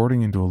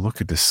contorting into a look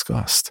of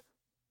disgust.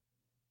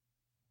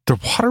 The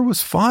water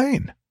was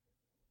fine.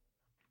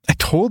 I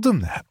told them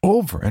that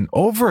over and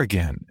over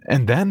again.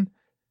 And then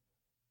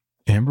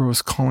Amber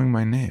was calling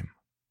my name.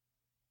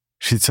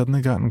 She'd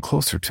suddenly gotten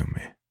closer to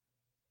me.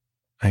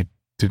 I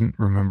didn't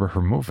remember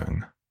her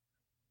moving.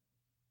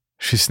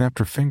 She snapped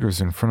her fingers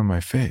in front of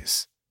my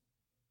face.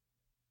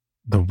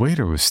 The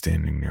waiter was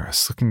standing near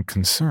us, looking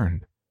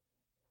concerned.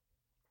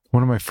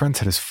 One of my friends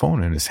had his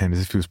phone in his hand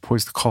as if he was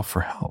poised to call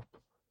for help.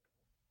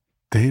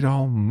 They'd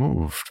all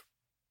moved.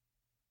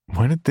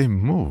 When had they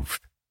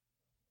moved?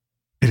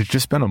 It had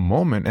just been a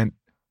moment, and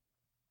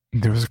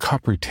there was a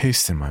coppery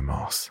taste in my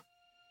mouth.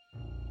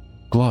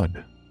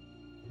 Blood.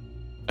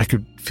 I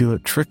could feel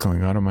it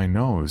trickling out of my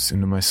nose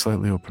into my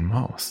slightly open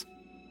mouth.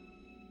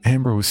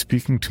 Amber was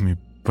speaking to me,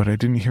 but I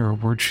didn't hear a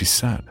word she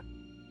said.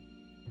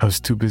 I was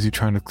too busy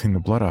trying to clean the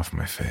blood off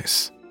my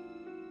face.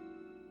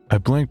 I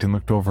blinked and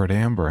looked over at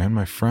Amber and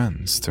my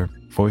friends. Their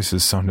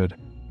voices sounded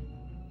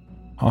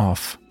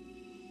off.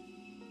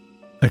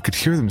 I could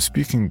hear them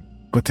speaking,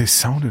 but they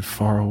sounded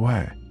far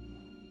away.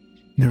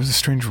 There was a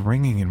strange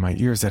ringing in my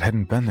ears that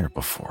hadn't been there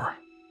before.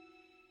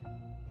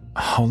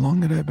 How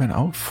long had I been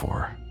out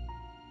for?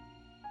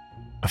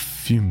 A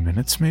few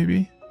minutes,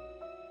 maybe?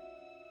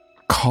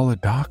 Call a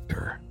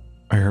doctor,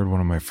 I heard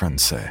one of my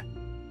friends say.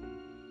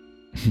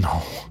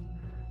 No,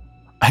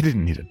 I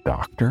didn't need a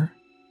doctor.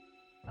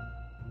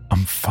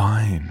 I'm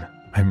fine,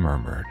 I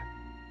murmured.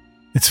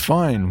 It's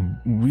fine,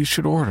 we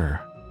should order.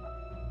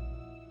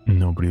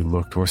 Nobody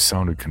looked or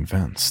sounded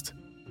convinced.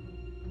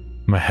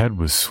 My head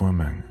was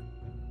swimming.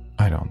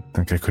 I don't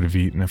think I could have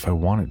eaten if I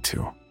wanted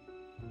to.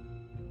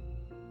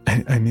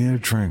 I need a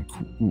drink.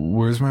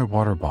 Where's my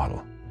water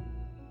bottle?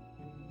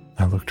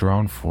 I looked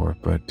around for it,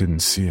 but didn't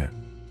see it.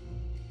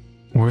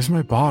 Where's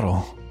my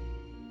bottle?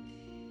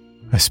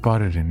 I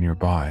spotted it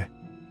nearby.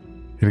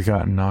 It had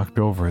gotten knocked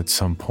over at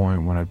some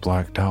point when I'd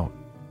blacked out.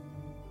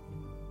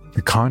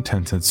 The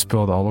contents had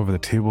spilled all over the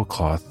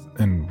tablecloth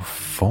and were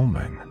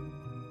foaming,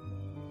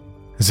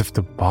 as if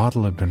the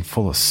bottle had been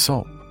full of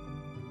soap.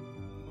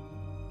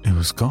 It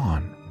was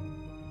gone.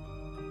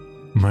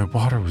 My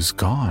water was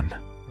gone.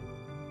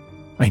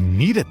 I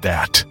needed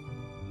that.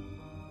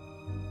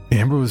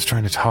 Amber was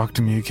trying to talk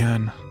to me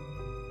again.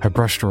 I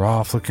brushed her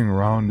off, looking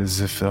around as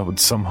if that would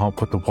somehow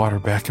put the water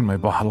back in my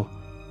bottle.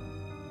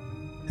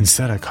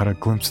 Instead, I caught a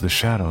glimpse of the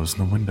shadows in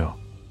the window.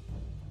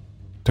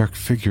 Dark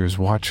figures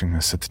watching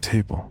us at the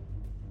table.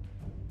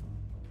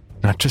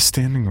 Not just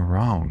standing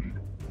around,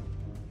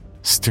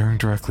 staring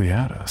directly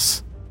at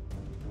us.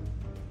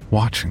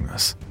 Watching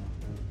us.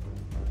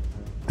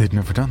 They'd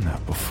never done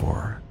that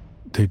before.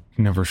 They'd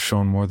never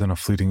shown more than a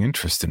fleeting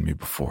interest in me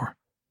before.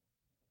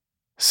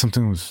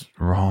 Something was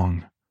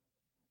wrong.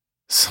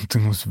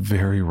 Something was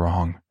very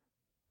wrong.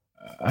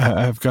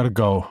 I've got to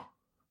go,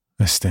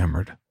 I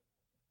stammered.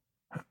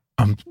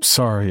 I'm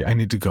sorry, I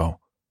need to go.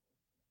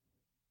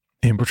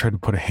 Amber tried to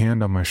put a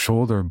hand on my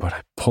shoulder, but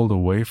I pulled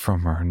away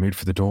from her and made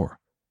for the door.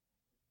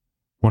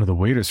 One of the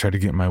waiters tried to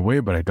get in my way,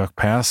 but I ducked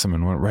past him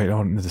and went right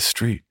out into the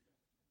street.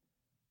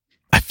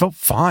 I felt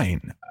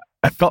fine.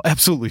 I felt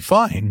absolutely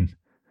fine.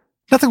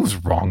 Nothing was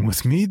wrong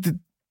with me.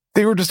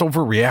 They were just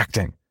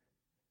overreacting.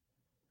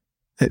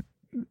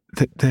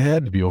 They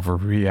had to be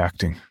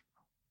overreacting,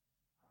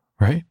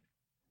 right?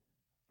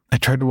 I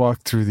tried to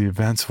walk through the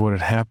events of what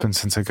had happened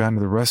since I got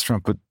into the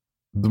restaurant, but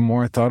the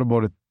more I thought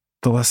about it,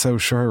 the less I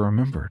was sure I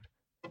remembered.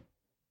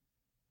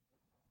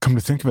 Come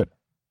to think of it,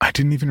 I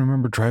didn't even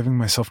remember driving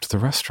myself to the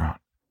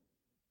restaurant.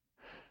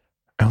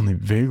 I only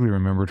vaguely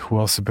remembered who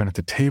else had been at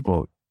the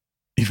table,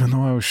 even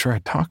though I was sure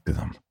I'd talked to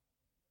them.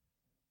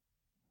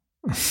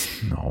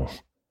 No,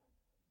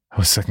 I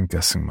was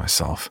second-guessing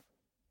myself.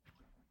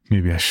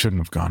 Maybe I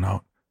shouldn't have gone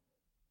out.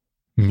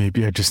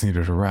 Maybe I just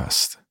needed a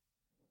rest.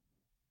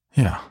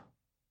 Yeah,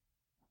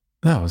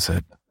 that was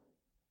it.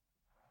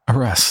 A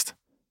rest.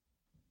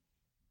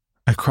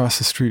 I crossed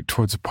the street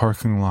towards a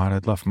parking lot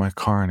I'd left my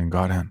car in and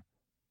got in.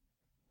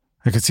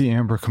 I could see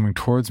Amber coming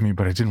towards me,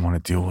 but I didn't want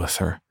to deal with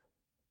her.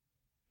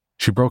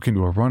 She broke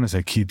into a run as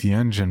I keyed the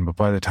engine, but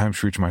by the time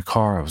she reached my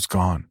car, I was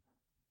gone.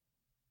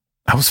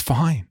 I was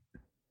fine.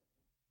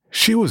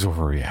 She was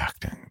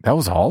overreacting, that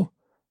was all.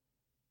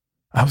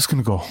 I was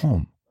going to go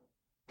home,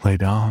 lay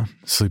down,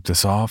 sleep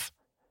this off.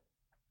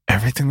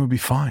 Everything would be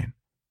fine.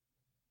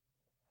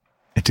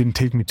 It didn't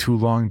take me too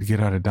long to get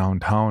out of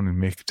downtown and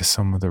make it to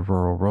some of the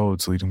rural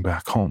roads leading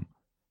back home.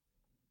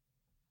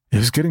 It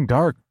was getting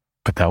dark,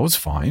 but that was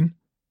fine.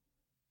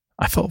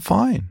 I felt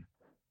fine.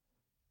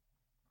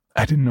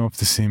 I didn't know if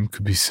the same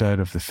could be said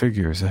of the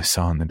figures I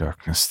saw in the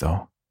darkness,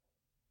 though.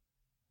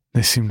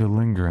 They seemed to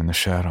linger in the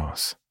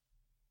shadows,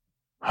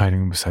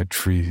 hiding beside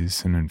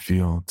trees and in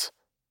fields.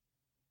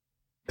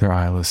 Their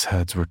eyeless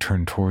heads were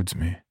turned towards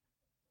me,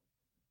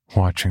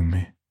 watching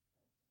me.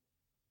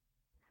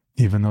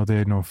 Even though they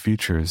had no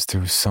features,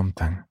 there was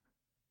something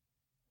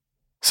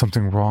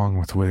wrong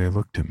with the way they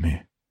looked at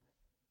me,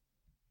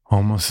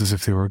 almost as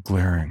if they were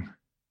glaring,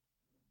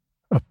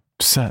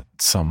 upset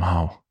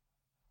somehow.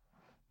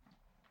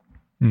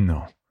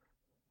 No,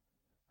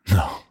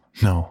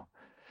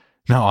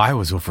 I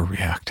was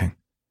overreacting.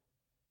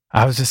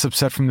 I was just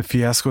upset from the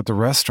fiasco at the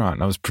restaurant,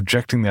 and I was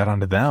projecting that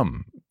onto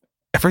them.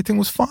 Everything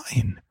was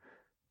fine.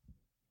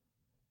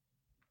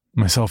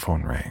 My cell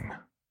phone rang.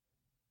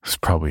 It was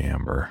probably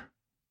Amber.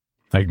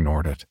 I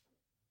ignored it.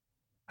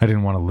 I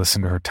didn't want to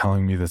listen to her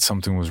telling me that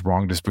something was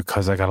wrong just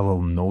because I got a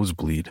little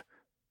nosebleed.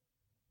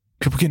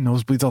 People get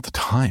nosebleeds all the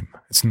time.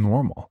 It's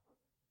normal.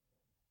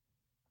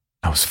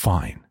 I was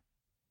fine.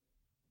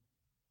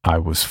 I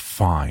was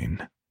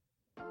fine.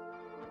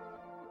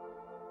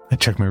 I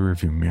checked my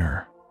rearview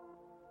mirror.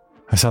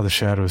 I saw the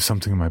shadow of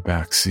something in my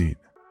back seat.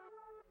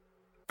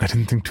 I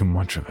didn't think too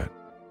much of it.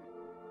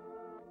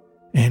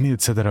 Annie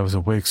had said that I was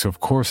awake, so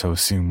of course I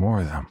was seeing more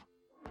of them.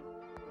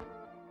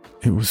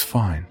 It was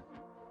fine.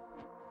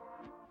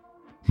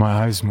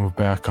 My eyes moved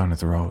back onto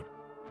the road.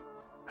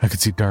 I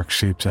could see dark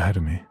shapes ahead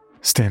of me,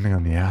 standing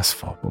on the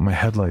asphalt, but my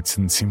headlights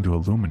didn't seem to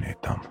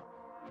illuminate them.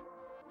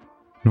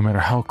 No matter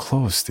how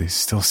close, they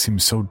still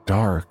seemed so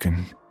dark,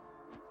 and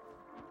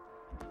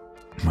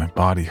my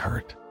body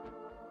hurt.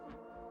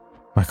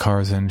 My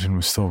car's engine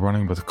was still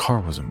running, but the car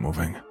wasn't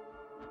moving.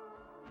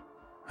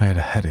 I had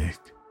a headache.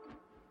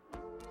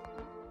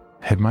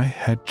 Had my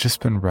head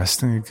just been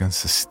resting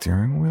against the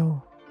steering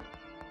wheel?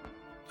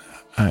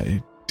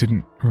 I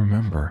didn't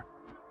remember.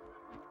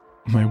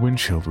 My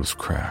windshield was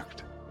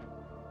cracked.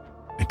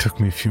 It took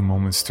me a few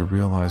moments to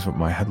realize what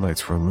my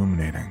headlights were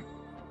illuminating.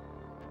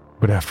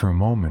 But after a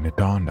moment, it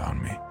dawned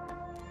on me.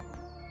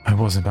 I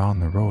wasn't on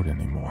the road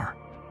anymore.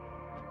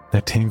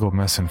 That tangled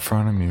mess in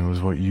front of me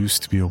was what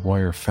used to be a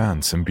wire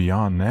fence, and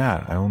beyond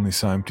that, I only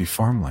saw empty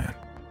farmland.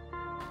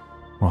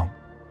 Well,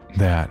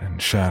 that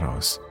and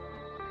shadows.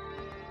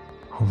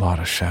 A lot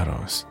of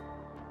shadows.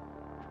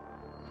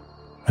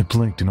 I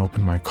blinked and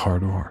opened my car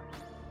door.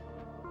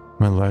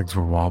 My legs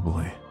were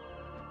wobbly.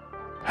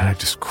 Had I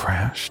just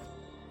crashed?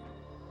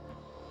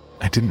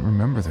 I didn't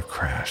remember the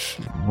crash.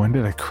 When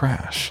did I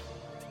crash?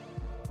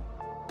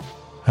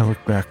 I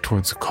looked back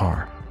towards the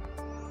car.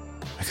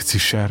 I could see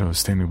shadows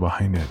standing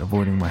behind it,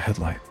 avoiding my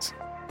headlights.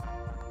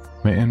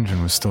 My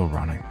engine was still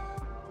running.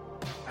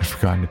 I'd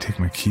forgotten to take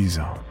my keys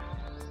out.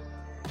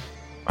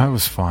 I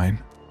was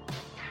fine.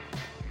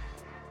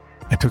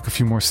 I took a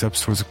few more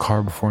steps towards the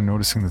car before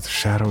noticing that the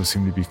shadows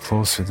seemed to be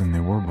closer than they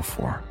were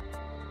before.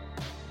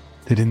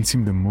 They didn't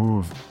seem to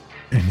move,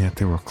 and yet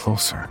they were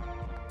closer.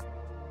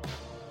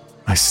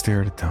 I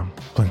stared at them,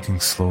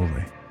 blinking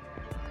slowly.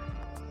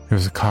 There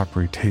was a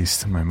coppery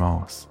taste in my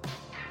mouth.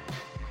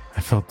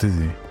 I felt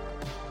dizzy.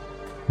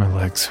 My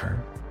legs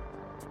hurt.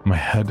 My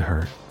head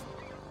hurt.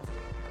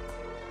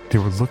 They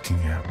were looking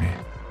at me.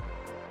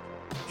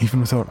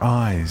 Even without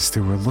eyes,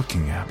 they were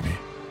looking at me.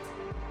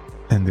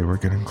 And they were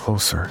getting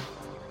closer.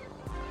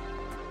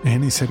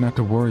 Annie said not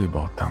to worry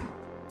about them.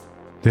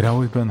 They'd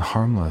always been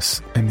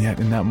harmless, and yet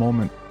in that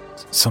moment,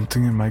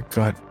 something in my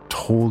gut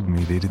told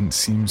me they didn't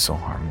seem so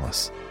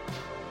harmless.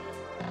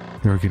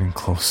 They were getting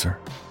closer.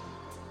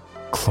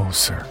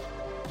 Closer.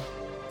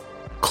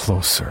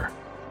 Closer.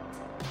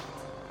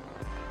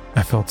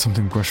 I felt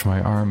something brush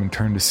my arm and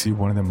turned to see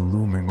one of them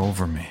looming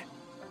over me.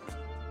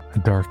 A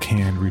dark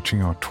hand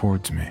reaching out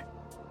towards me.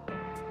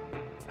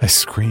 I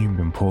screamed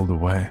and pulled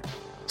away,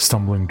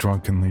 stumbling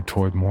drunkenly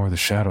toward more of the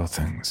shadow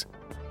things.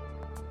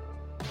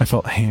 I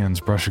felt hands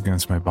brush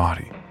against my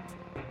body,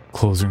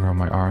 closing around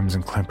my arms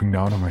and clamping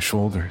down on my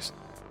shoulders.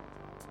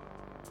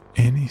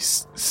 Annie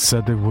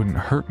said they wouldn't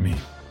hurt me,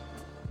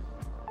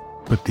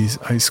 but these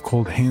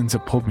ice-cold hands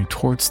that pulled me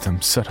towards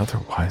them said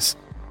otherwise.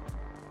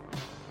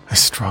 I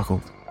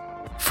struggled,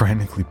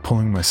 frantically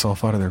pulling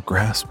myself out of their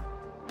grasp.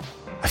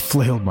 I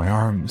flailed my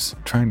arms,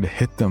 trying to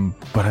hit them,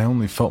 but I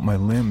only felt my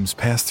limbs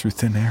pass through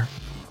thin air.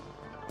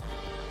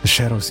 The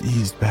shadows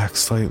eased back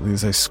slightly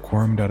as I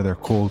squirmed out of their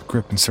cold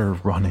grip and started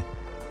running,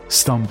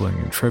 stumbling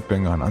and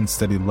tripping on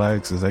unsteady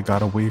legs as I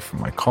got away from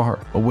my car,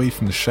 away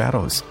from the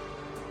shadows.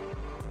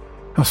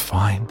 I was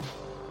fine.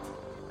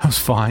 I was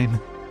fine.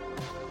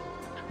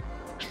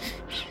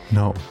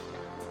 No,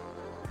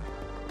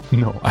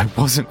 I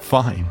wasn't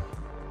fine.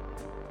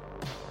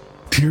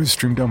 Tears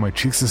streamed down my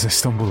cheeks as I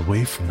stumbled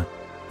away from them,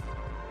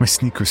 my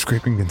sneakers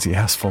scraping against the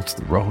asphalt of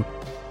the road.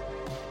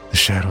 The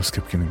shadows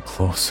kept getting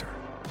closer,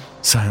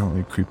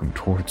 silently creeping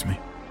towards me.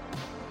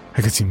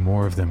 I could see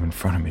more of them in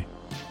front of me.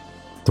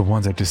 The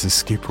ones I just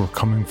escaped were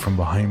coming from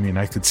behind me, and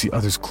I could see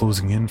others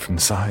closing in from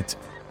the sides.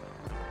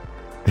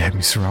 They had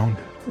me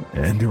surrounded,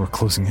 and they were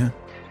closing in.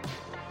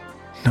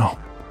 No.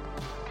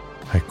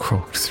 I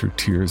croaked through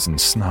tears and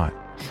snot.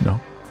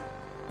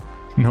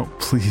 No,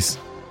 please.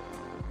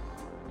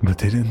 But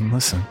they didn't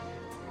listen.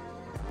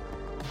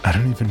 I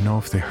don't even know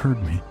if they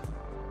heard me.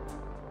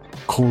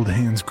 Cold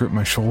hands gripped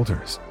my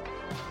shoulders.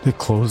 They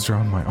closed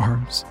around my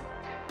arms.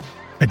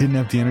 I didn't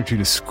have the energy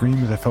to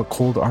scream as I felt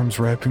cold arms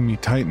wrapping me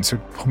tight and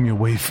started to pull me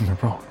away from the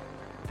road.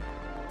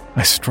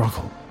 I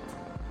struggled,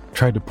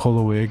 tried to pull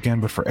away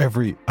again, but for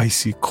every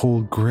icy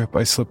cold grip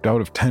I slipped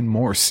out of, 10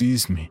 more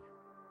seized me.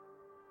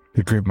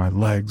 They grabbed my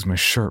legs, my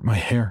shirt, my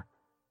hair.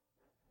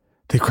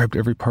 They grabbed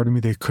every part of me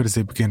they could as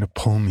they began to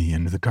pull me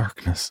into the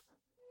darkness.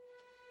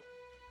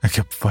 I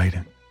kept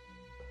fighting.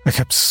 I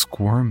kept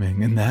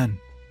squirming, and then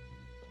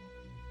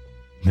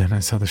I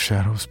saw the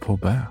shadows pull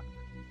back.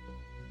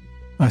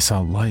 I saw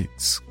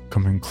lights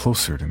coming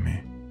closer to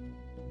me.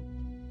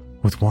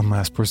 With one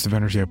last burst of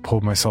energy, I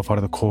pulled myself out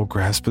of the cold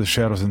grasp of the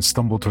shadows and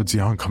stumbled towards the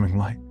oncoming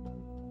light.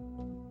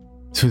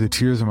 Through the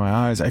tears in my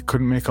eyes, I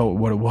couldn't make out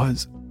what it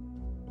was.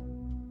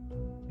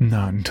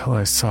 Not until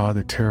I saw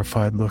the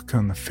terrified look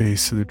on the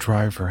face of the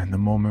driver in the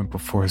moment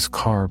before his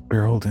car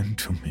barreled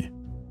into me.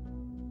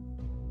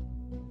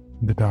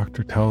 The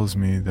doctor tells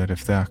me that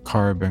if that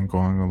car had been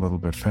going a little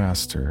bit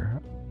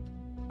faster,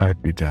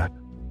 I'd be dead.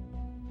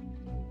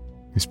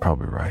 He's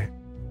probably right.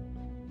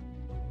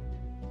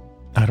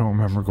 I don't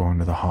remember going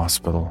to the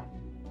hospital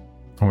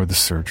or the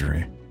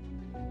surgery.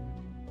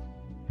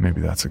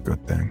 Maybe that's a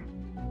good thing.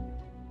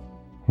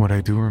 What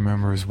I do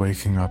remember is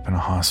waking up in a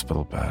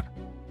hospital bed,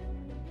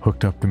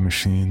 hooked up to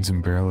machines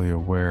and barely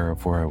aware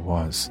of where I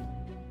was.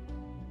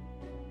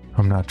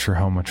 I'm not sure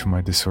how much of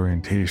my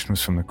disorientation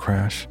was from the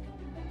crash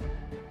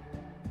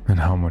and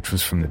how much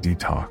was from the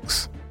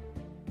detox.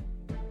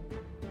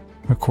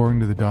 According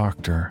to the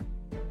doctor,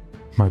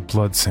 my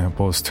blood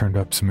samples turned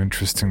up some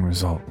interesting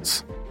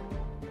results.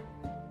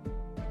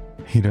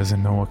 He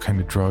doesn't know what kind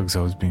of drugs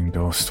I was being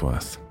dosed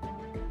with,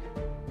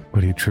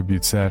 but he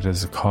attributes that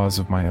as a cause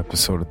of my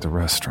episode at the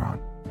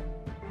restaurant,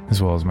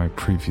 as well as my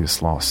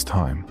previous lost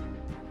time.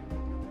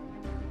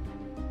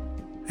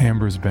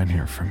 Amber's been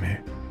here for me.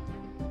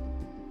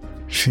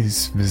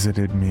 She's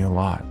visited me a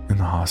lot in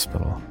the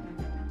hospital.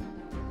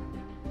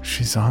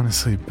 She's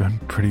honestly been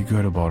pretty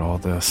good about all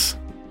this.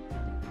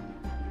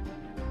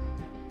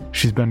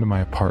 She's been to my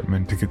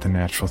apartment to get the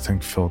Natural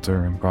Think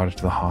filter and brought it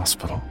to the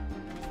hospital.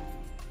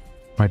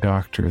 My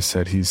doctor has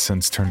said he's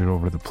since turned it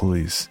over to the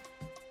police.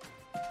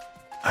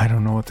 I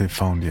don't know what they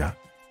found yet.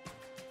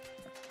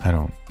 I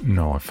don't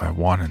know if I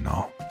want to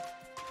know.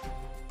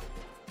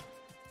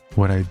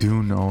 What I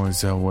do know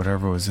is that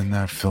whatever was in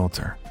that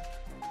filter,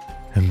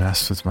 it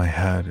messed with my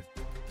head,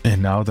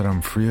 and now that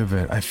I'm free of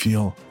it, I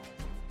feel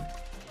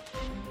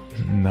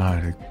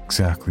not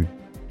exactly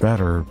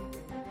better,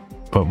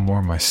 but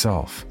more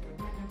myself.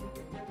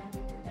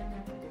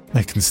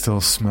 I can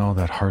still smell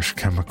that harsh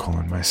chemical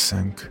in my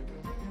sink.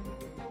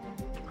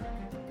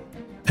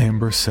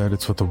 Amber said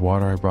it's what the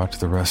water I brought to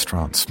the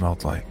restaurant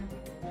smelled like.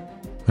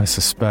 I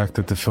suspect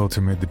that the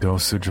filter made the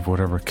dosage of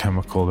whatever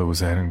chemical that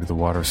was adding to the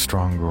water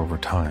stronger over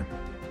time,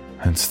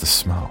 hence the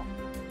smell.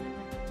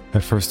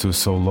 At first it was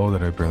so low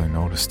that I barely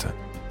noticed it.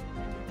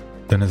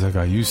 Then as I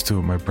got used to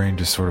it, my brain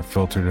just sort of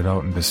filtered it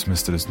out and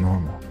dismissed it as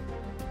normal.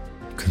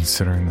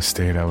 Considering the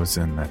state I was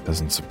in, that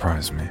doesn't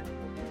surprise me.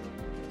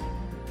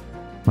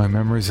 My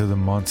memories of the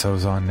months I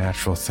was on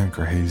Natural Think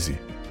are hazy.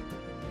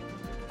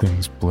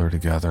 Things blur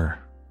together.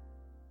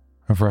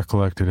 I've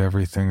recollected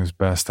everything as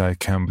best I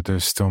can, but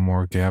there's still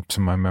more gaps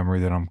in my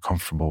memory that I'm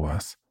comfortable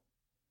with.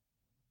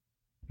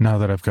 Now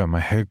that I've got my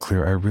head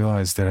clear, I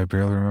realize that I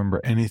barely remember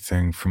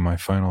anything from my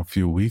final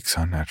few weeks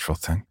on Natural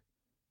Think.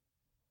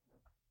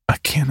 I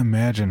can't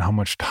imagine how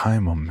much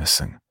time I'm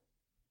missing,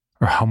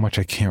 or how much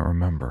I can't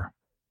remember.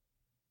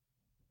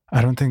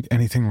 I don't think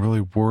anything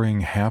really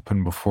worrying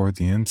happened before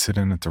the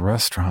incident at the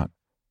restaurant,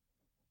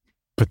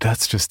 but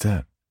that's just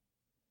it.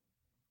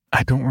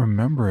 I don't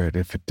remember it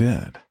if it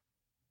did.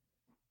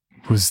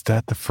 Was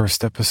that the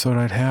first episode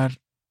I'd had?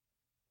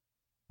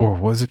 Or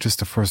was it just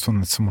the first one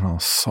that someone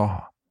else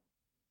saw?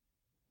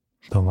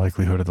 The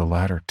likelihood of the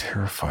latter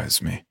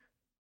terrifies me.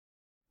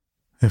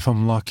 If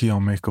I'm lucky, I'll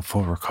make a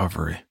full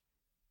recovery.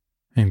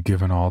 And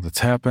given all that's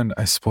happened,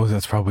 I suppose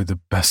that's probably the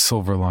best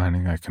silver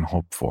lining I can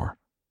hope for.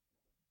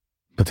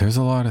 But there's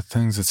a lot of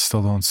things that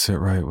still don't sit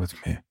right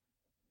with me.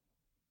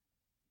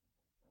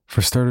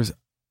 For starters,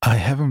 I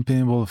haven't been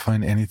able to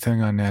find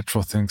anything on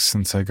Natural Think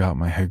since I got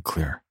my head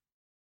clear.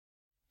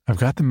 I've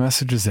got the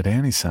messages that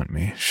Annie sent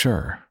me,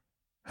 sure,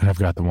 and I've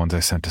got the ones I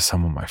sent to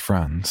some of my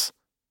friends.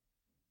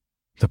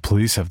 The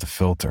police have the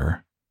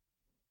filter,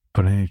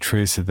 but any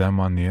trace of them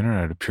on the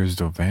internet appears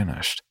to have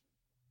vanished.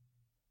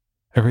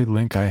 Every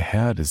link I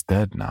had is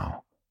dead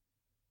now.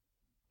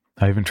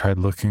 I even tried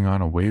looking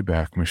on a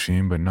Wayback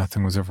Machine, but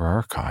nothing was ever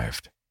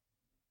archived.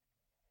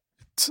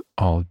 It's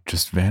all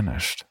just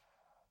vanished.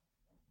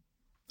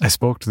 I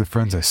spoke to the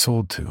friends I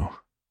sold to.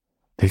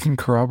 They can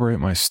corroborate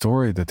my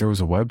story that there was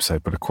a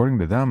website, but according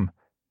to them,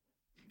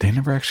 they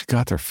never actually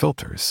got their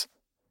filters.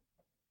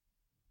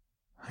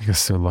 I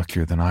guess they're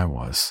luckier than I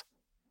was.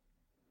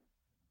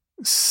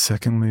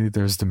 Secondly,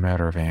 there's the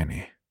matter of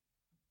Annie.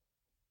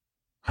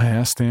 I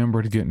asked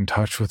Amber to get in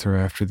touch with her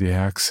after the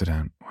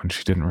accident when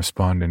she didn't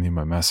respond to any of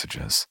my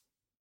messages.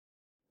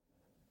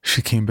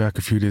 She came back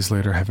a few days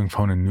later having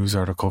found a news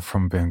article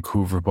from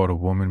Vancouver about a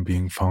woman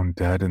being found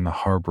dead in the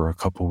harbor a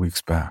couple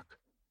weeks back.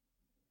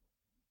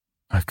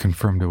 I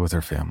confirmed it with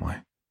her family.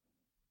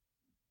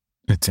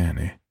 It's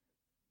Annie.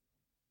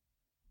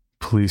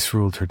 Police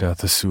ruled her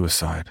death a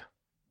suicide.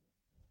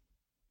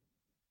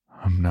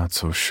 I'm not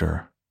so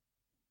sure.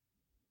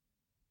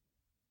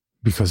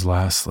 Because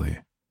lastly,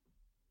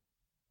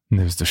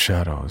 there's the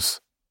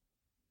shadows.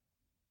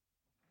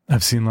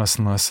 I've seen less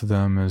and less of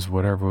them as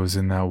whatever was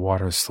in that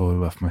water slowly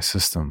left my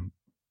system,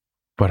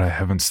 but I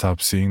haven't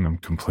stopped seeing them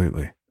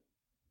completely.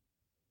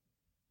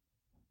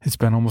 It's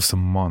been almost a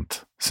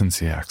month since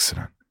the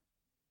accident.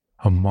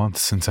 A month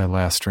since I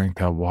last drank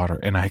that water,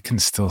 and I can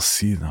still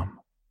see them.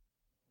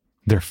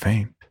 They're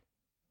faint.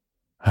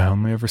 I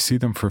only ever see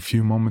them for a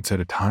few moments at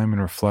a time in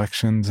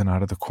reflections and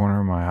out of the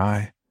corner of my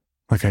eye,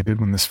 like I did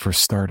when this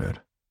first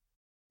started.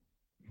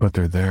 But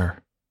they're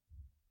there.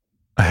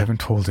 I haven't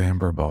told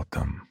Amber about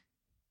them.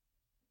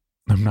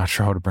 I'm not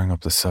sure how to bring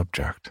up the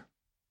subject.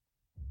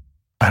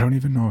 I don't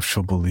even know if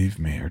she'll believe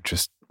me or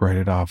just write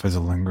it off as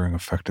a lingering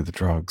effect of the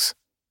drugs.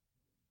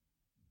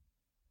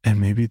 And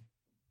maybe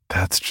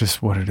that's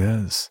just what it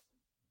is.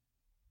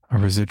 A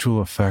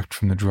residual effect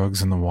from the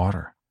drugs in the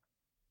water.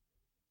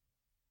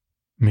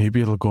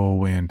 Maybe it'll go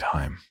away in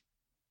time.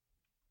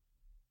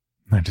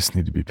 I just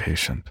need to be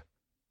patient.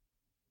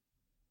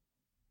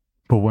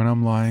 But when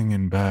I'm lying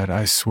in bed,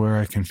 I swear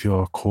I can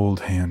feel a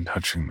cold hand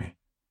touching me.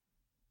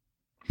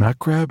 Not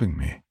grabbing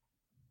me,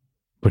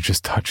 but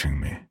just touching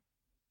me.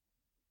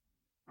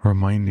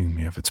 Reminding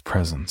me of its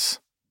presence.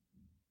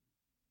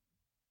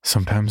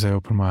 Sometimes I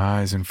open my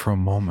eyes and for a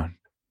moment,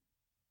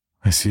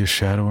 I see a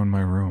shadow in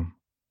my room,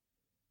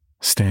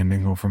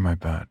 standing over my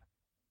bed.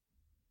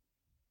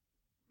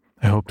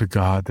 I hope to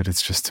God that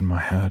it's just in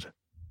my head.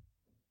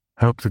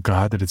 I hope to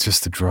God that it's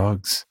just the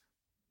drugs.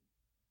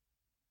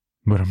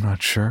 But I'm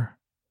not sure.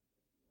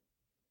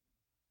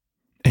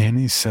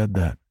 Annie said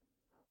that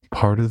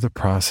part of the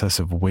process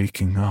of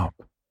waking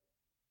up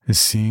is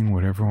seeing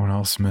what everyone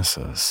else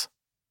misses.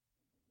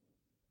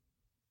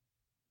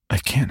 I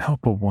can't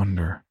help but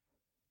wonder,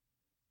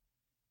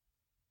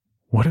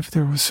 what if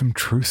there was some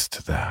truth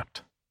to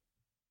that?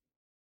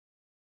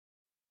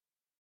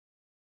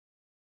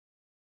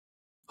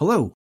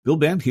 Hello, Bill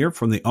Band here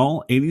from the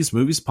All 80s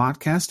Movies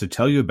podcast to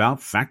tell you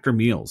about Factor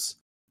Meals.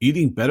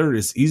 Eating better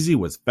is easy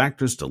with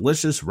Factor's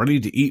delicious,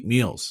 ready-to-eat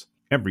meals.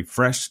 Every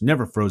fresh,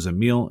 never frozen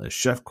meal is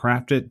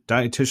chef-crafted,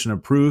 dietitian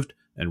approved,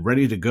 and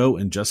ready to go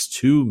in just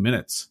 2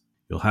 minutes.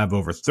 You'll have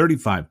over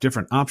 35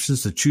 different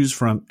options to choose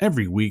from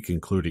every week,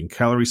 including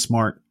Calorie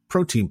Smart,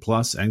 Protein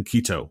Plus, and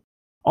Keto.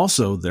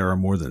 Also, there are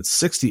more than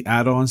 60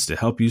 add-ons to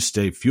help you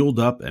stay fueled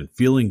up and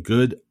feeling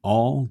good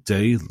all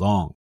day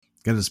long.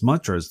 Get as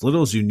much or as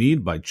little as you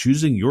need by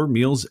choosing your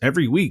meals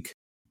every week.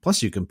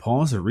 Plus, you can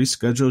pause or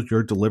reschedule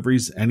your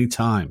deliveries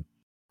anytime.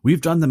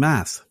 We've done the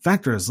math.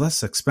 Factor is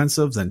less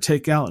expensive than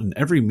takeout, and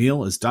every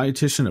meal is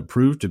dietitian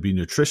approved to be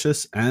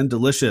nutritious and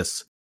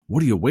delicious.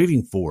 What are you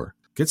waiting for?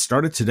 Get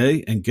started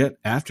today and get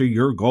after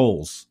your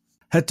goals.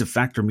 Head to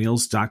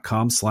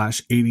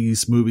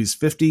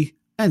factormeals.com/80smovies50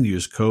 and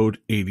use code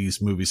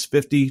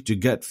 80smovies50 to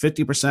get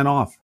 50%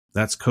 off.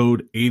 That's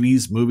code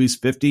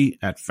 80smovies50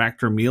 at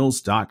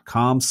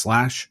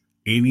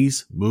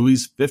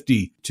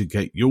factormeals.com/80smovies50 to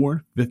get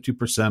your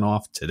 50%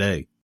 off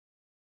today.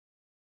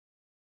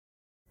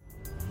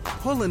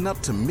 Pulling up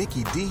to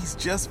Mickey D's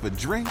just for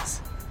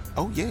drinks?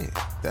 Oh yeah,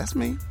 that's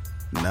me.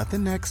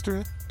 Nothing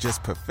extra,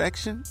 just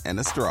perfection and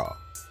a straw.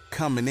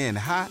 Coming in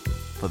hot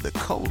for the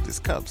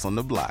coldest cups on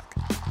the block.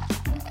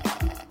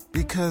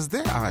 Because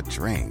there are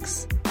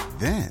drinks.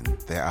 Then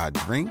there are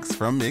drinks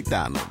from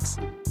McDonald's.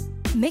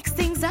 Mix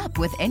things up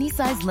with any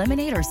size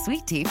lemonade or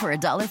sweet tea for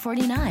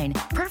 $1.49.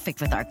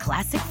 Perfect with our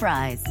classic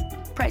fries.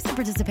 Price and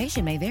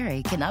participation may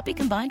vary. Cannot be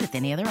combined with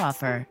any other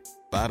offer.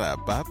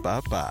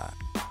 Ba-da-ba-ba-ba.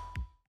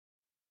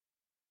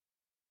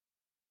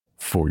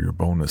 For your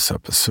bonus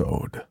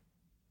episode,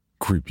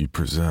 Creepy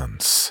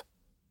presents.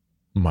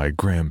 My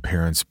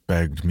grandparents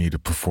begged me to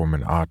perform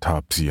an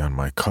autopsy on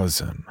my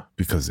cousin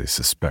because they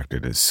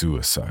suspected his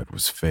suicide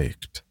was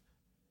faked.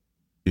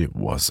 It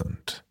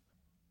wasn't.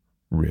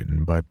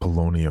 Written by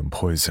polonium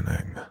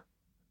poisoning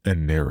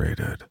and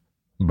narrated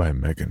by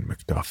Megan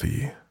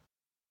McDuffie.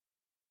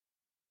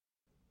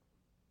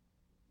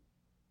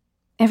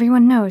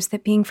 Everyone knows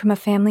that being from a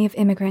family of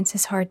immigrants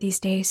is hard these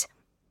days.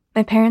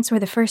 My parents were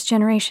the first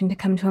generation to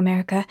come to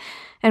America,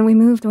 and we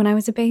moved when I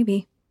was a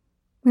baby.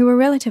 We were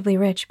relatively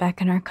rich back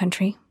in our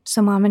country,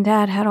 so Mom and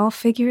Dad had all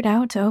figured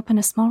out to open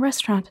a small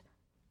restaurant.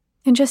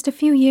 In just a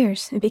few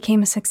years, it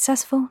became a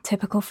successful,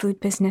 typical food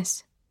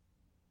business.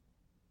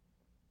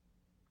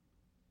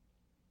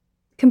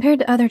 Compared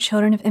to other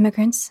children of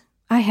immigrants,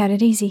 I had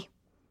it easy.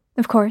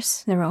 Of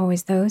course, there were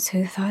always those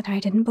who thought I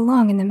didn't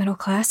belong in the middle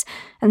class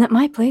and that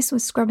my place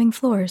was scrubbing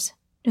floors,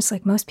 just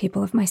like most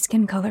people of my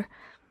skin color.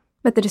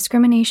 But the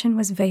discrimination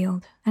was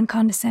veiled and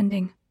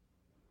condescending.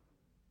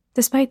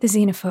 Despite the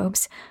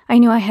xenophobes, I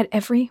knew I had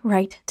every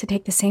right to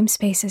take the same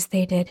space as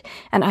they did,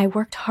 and I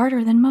worked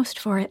harder than most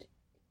for it.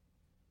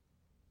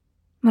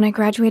 When I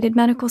graduated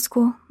medical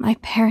school, my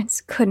parents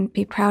couldn't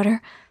be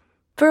prouder.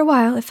 For a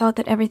while, it felt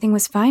that everything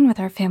was fine with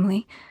our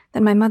family.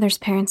 Then my mother's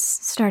parents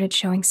started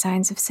showing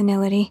signs of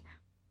senility.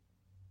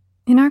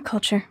 In our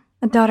culture,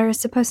 a daughter is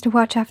supposed to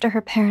watch after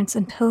her parents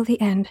until the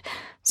end,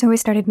 so we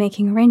started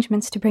making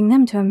arrangements to bring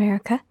them to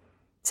America.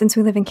 Since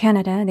we live in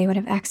Canada, they would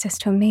have access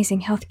to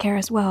amazing health care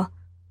as well.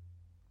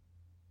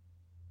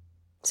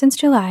 Since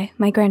July,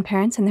 my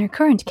grandparents and their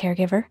current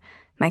caregiver,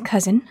 my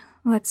cousin,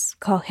 let's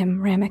call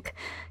him Ramek,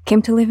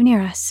 came to live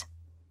near us.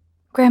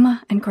 Grandma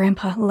and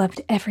Grandpa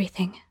loved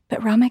everything,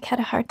 but Ramek had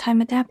a hard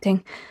time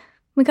adapting.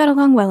 We got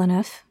along well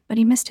enough, but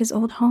he missed his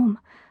old home,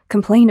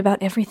 complained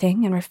about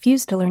everything, and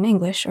refused to learn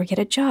English or get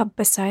a job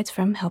besides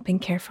from helping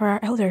care for our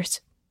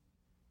elders.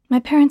 My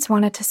parents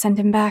wanted to send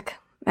him back,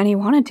 and he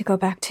wanted to go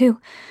back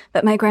too,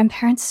 but my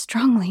grandparents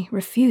strongly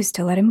refused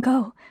to let him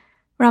go.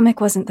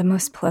 Ramek wasn't the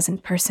most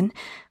pleasant person,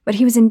 but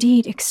he was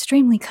indeed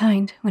extremely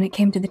kind when it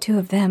came to the two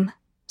of them,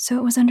 so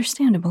it was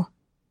understandable.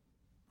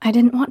 I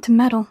didn't want to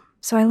meddle,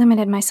 so I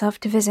limited myself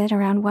to visit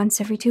around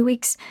once every 2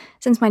 weeks,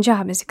 since my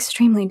job is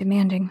extremely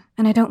demanding,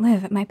 and I don't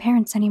live at my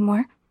parents'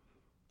 anymore.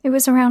 It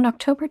was around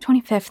October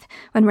 25th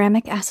when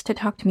Ramek asked to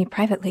talk to me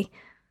privately.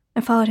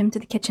 I followed him to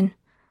the kitchen.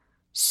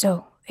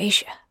 "So,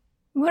 Aisha,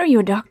 what are you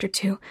a doctor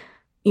to?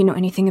 You know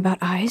anything about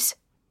eyes?"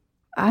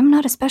 "I'm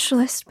not a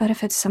specialist, but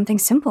if it's something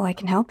simple, I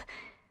can help.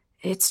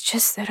 It's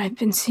just that I've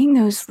been seeing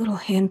those little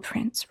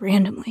handprints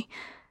randomly.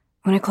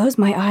 When I close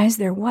my eyes,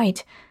 they're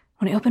white.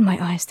 When I open my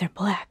eyes, they're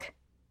black.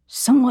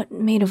 Somewhat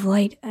made of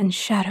light and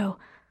shadow."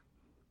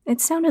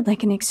 It sounded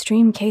like an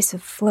extreme case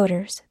of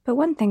floaters, but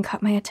one thing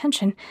caught my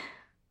attention.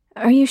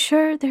 "Are you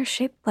sure they're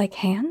shaped like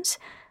hands?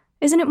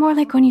 Isn't it more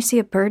like when you see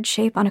a bird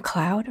shape on a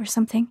cloud or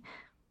something?"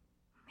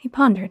 He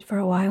pondered for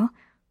a while.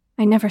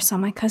 I never saw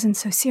my cousin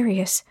so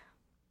serious.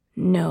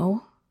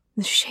 "No,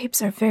 the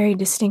shapes are very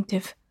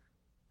distinctive."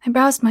 I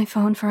browsed my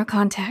phone for a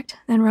contact,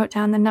 then wrote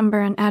down the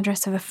number and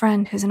address of a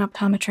friend who's an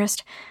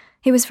optometrist.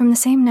 He was from the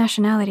same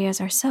nationality as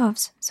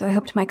ourselves, so I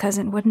hoped my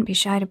cousin wouldn't be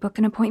shy to book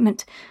an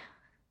appointment.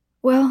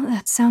 "Well,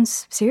 that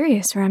sounds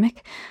serious,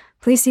 Ramek.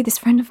 Please see this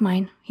friend of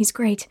mine. He's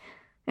great.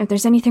 If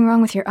there's anything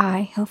wrong with your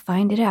eye, he'll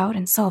find it out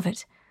and solve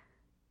it."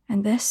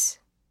 And this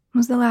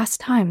was the last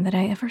time that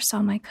I ever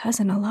saw my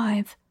cousin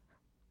alive.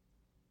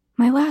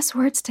 My last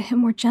words to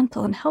him were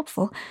gentle and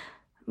helpful,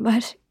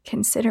 but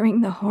considering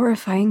the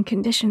horrifying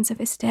conditions of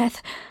his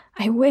death,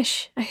 I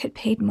wish I had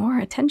paid more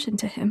attention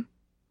to him.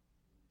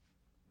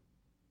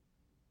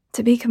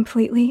 To be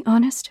completely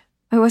honest,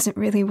 I wasn't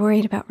really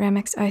worried about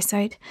Ramek's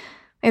eyesight.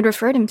 I had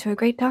referred him to a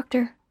great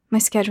doctor. My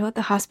schedule at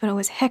the hospital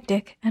was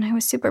hectic, and I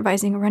was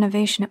supervising a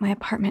renovation at my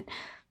apartment,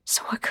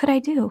 so what could I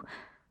do?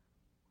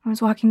 I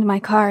was walking to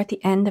my car at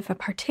the end of a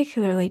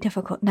particularly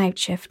difficult night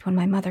shift when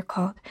my mother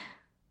called.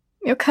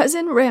 "Your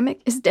cousin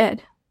Ramek is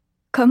dead.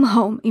 Come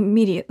home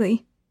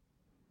immediately."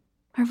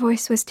 Her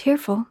voice was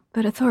tearful,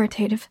 but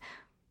authoritative.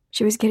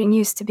 She was getting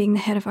used to being the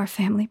head of our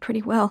family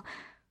pretty well.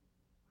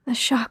 The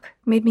shock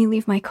made me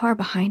leave my car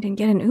behind and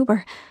get an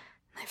Uber.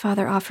 My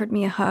father offered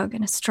me a hug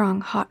and a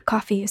strong hot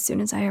coffee as soon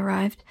as I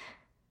arrived.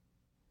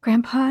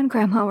 Grandpa and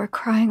Grandma were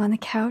crying on the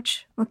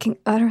couch, looking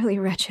utterly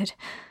wretched.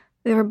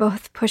 They were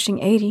both pushing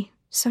 80,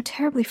 so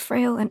terribly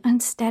frail and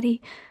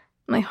unsteady.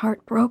 My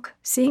heart broke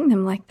seeing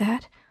them like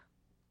that.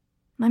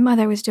 My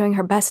mother was doing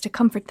her best to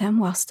comfort them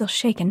while still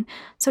shaken,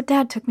 so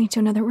Dad took me to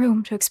another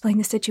room to explain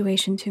the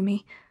situation to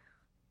me.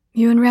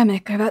 "You and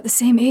Ramek are about the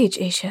same age,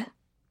 Aisha.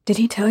 Did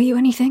he tell you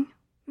anything?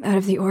 Out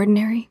of the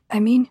ordinary, I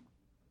mean?"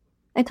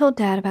 I told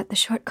Dad about the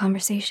short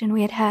conversation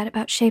we had had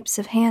about shapes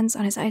of hands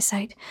on his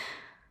eyesight.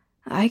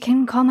 "I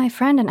can call my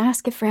friend and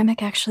ask if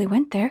Ramek actually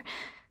went there.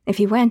 If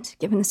he went,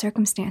 given the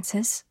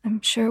circumstances,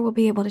 I'm sure we'll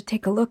be able to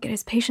take a look at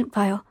his patient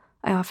file,"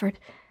 I offered.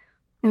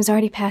 It was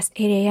already past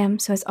 8 a.m.,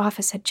 so his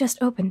office had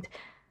just opened.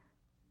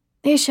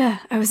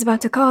 "Aisha, I was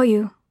about to call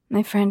you,"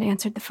 my friend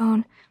answered the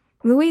phone.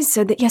 "Louise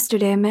said that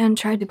yesterday a man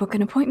tried to book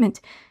an appointment.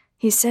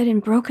 He said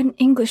in broken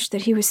English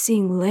that he was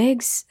seeing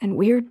legs and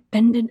weird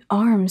bended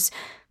arms,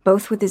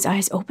 both with his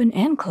eyes open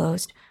and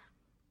closed."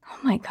 "Oh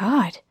my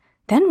God,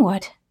 then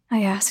what?"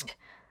 I asked.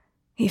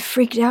 "He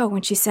freaked out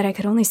when she said I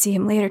could only see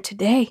him later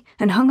today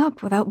and hung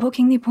up without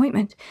booking the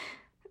appointment.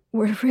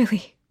 We're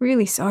really,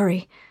 really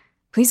sorry.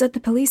 Please let the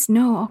police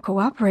know I'll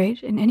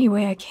cooperate in any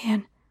way I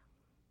can."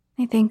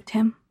 I thanked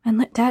him and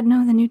let Dad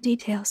know the new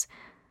details.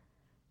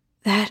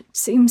 "That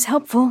seems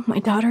helpful, my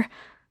daughter.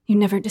 You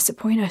never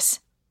disappoint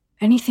us.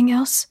 Anything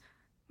else?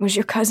 Was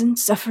your cousin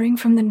suffering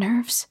from the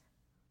nerves?"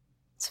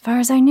 As far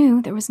as I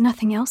knew, there was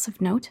nothing else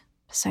of note,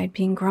 beside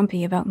being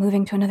grumpy about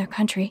moving to another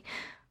country.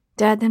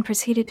 Dad then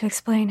proceeded to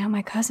explain how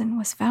my cousin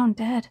was found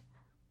dead.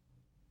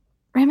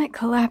 Ramek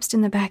collapsed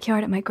in the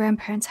backyard at my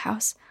grandparents'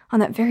 house, on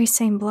that very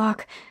same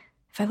block.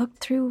 If I looked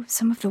through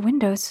some of the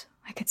windows,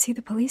 I could see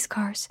the police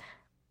cars.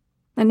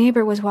 A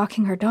neighbor was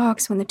walking her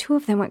dogs when the two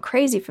of them went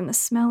crazy from the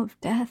smell of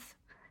death.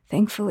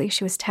 Thankfully,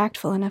 she was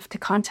tactful enough to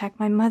contact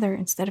my mother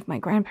instead of my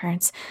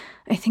grandparents.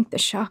 I think the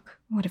shock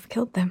would have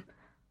killed them.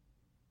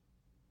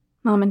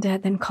 Mom and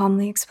Dad then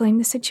calmly explained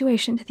the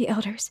situation to the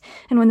elders,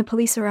 and when the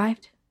police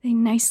arrived, they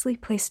nicely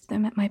placed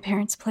them at my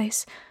parents'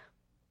 place.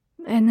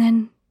 And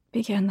then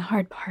began the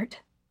hard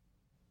part.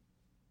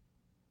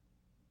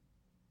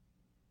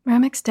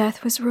 Ramek's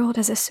death was ruled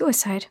as a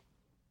suicide.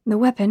 The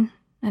weapon,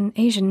 an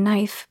Asian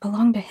knife,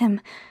 belonged to him.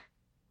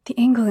 The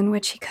angle in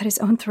which he cut his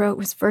own throat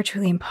was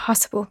virtually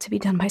impossible to be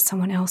done by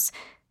someone else,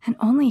 and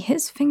only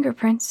his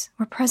fingerprints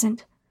were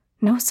present.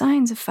 No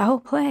signs of foul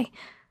play.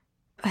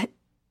 But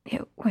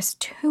it was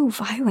too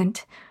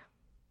violent.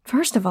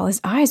 First of all,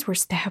 his eyes were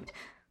stabbed.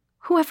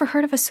 Who ever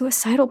heard of a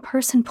suicidal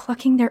person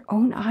plucking their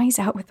own eyes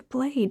out with a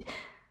blade?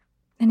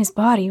 And his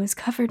body was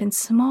covered in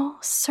small,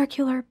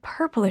 circular,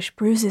 purplish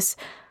bruises.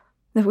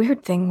 The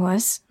weird thing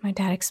was, my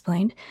dad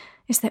explained,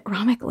 is that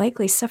Ramek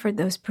likely suffered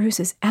those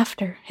bruises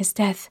after his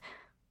death.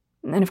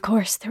 And of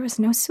course, there was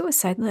no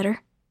suicide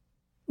letter.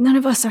 "None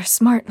of us are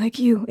smart like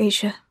you,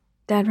 Asia,"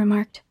 Dad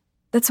remarked.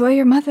 "That's why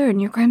your mother and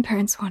your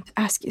grandparents want to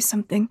ask you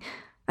something.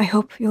 I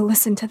hope you'll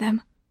listen to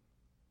them."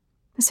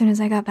 As soon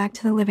as I got back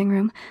to the living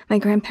room, my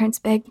grandparents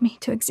begged me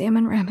to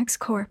examine Ramek's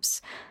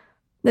corpse.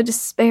 The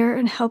despair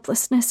and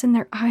helplessness in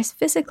their eyes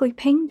physically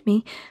pained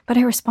me, but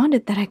I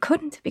responded that I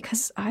couldn't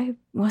because I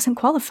wasn't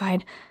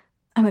qualified.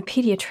 I'm a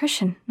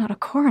pediatrician, not a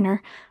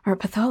coroner or a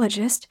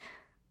pathologist.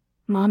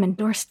 Mom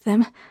endorsed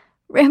them.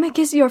 "Ramek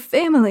is your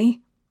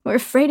family. We're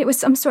afraid it was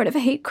some sort of a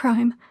hate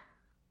crime."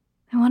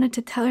 I wanted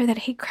to tell her that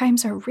hate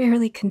crimes are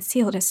rarely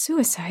concealed as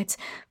suicides,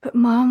 but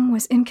Mom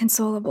was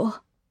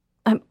inconsolable.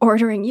 "I'm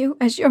ordering you,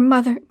 as your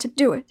mother, to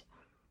do it."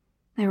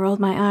 I rolled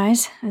my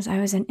eyes, as I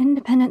was an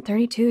independent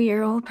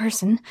 32-year-old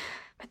person,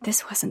 but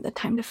this wasn't the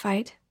time to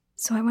fight,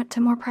 so I went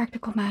to more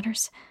practical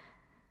matters.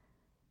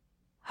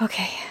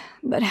 "Okay,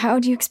 but how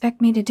do you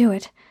expect me to do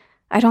it?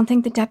 I don't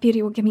think the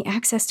deputy will give me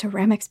access to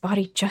Ramek's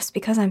body just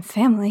because I'm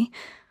family.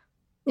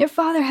 Your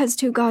father has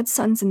 2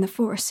 godsons in the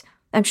force.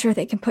 I'm sure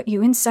they can put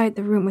you inside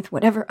the room with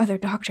whatever other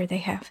doctor they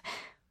have."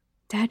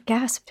 Dad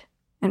gasped,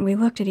 and we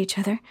looked at each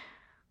other.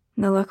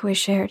 The look we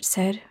shared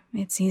said,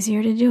 it's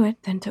easier to do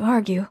it than to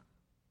argue.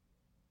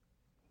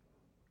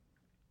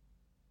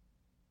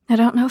 I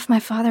don't know if my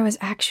father was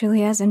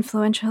actually as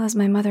influential as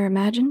my mother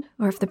imagined,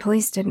 or if the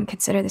police didn't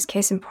consider this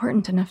case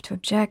important enough to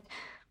object.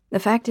 The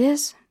fact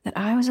is that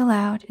I was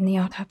allowed in the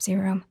autopsy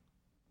room.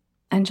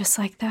 And just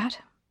like that,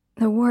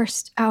 the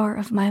worst hour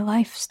of my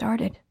life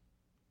started.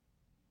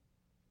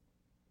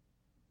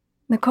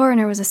 The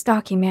coroner was a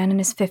stocky man in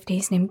his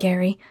 50s named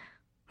Gary.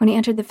 When he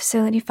entered the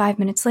facility 5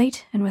 minutes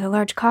late and with a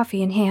large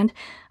coffee in hand,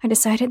 I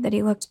decided that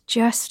he looked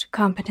just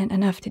competent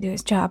enough to do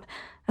his job,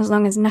 as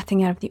long as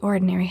nothing out of the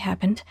ordinary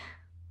happened.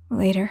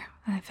 Later,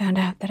 I found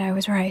out that I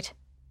was right.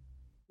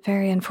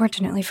 Very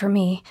unfortunately for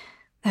me,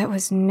 that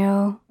was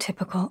no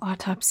typical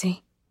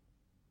autopsy.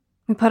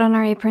 We put on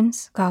our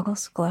aprons,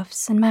 goggles,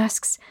 gloves, and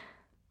masks.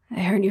 "I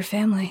heard your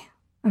family.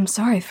 I'm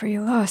sorry for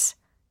your loss,"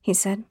 he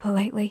said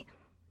politely.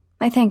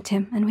 I thanked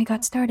him, and we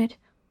got started.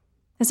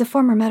 As a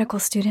former medical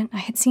student, I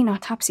had seen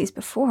autopsies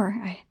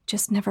before. I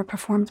just never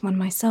performed one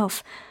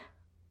myself.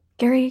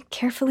 Gary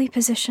carefully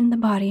positioned the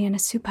body in a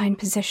supine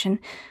position,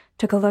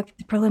 took a look at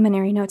the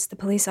preliminary notes the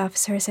police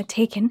officers had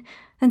taken,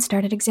 and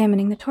started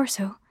examining the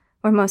torso,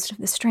 where most of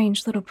the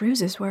strange little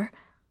bruises were.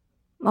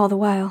 All the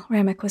while,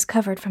 Ramek was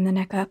covered from the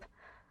neck up.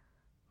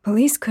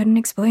 "Police couldn't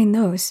explain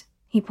those,"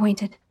 he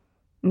pointed.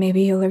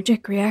 "Maybe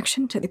allergic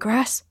reaction to the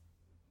grass?"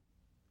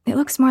 "It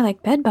looks more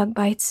like bedbug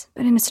bites,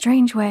 but in a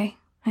strange way,"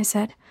 I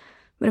said.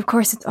 "But of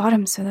course it's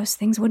autumn, so those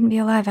things wouldn't be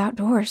alive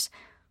outdoors."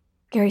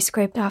 Gary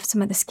scraped off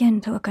some of the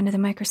skin to look under the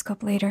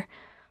microscope later.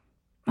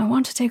 "I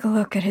want to take a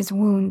look at his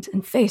wound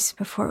and face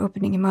before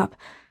opening him up.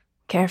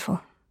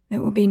 Careful, it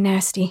will be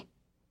nasty."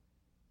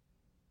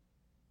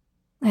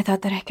 I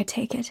thought that I could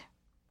take it.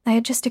 I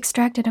had just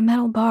extracted a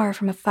metal bar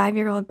from a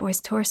 5-year-old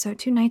boy's torso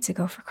 2 nights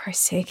ago, for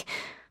Christ's sake.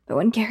 But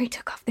when Gary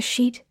took off the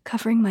sheet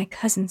covering my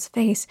cousin's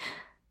face,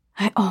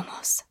 I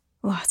almost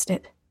lost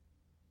it.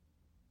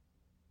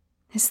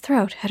 His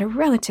throat had a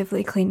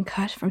relatively clean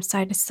cut from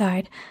side to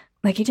side,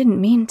 like he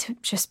didn't mean to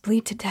just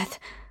bleed to death,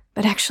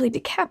 but actually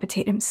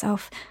decapitate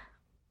himself.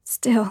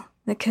 Still,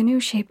 the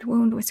canoe-shaped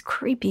wound was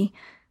creepy,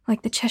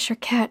 like the Cheshire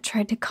Cat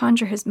tried to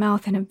conjure his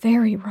mouth in a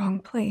very wrong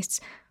place.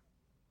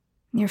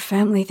 "Your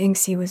family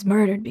thinks he was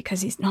murdered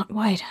because he's not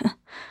white.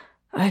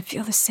 I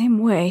feel the same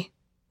way,"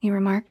 he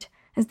remarked,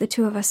 as the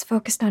 2 of us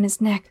focused on his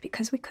neck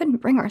because we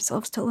couldn't bring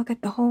ourselves to look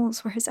at the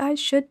holes where his eyes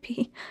should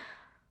be.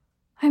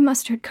 I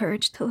mustered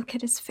courage to look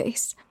at his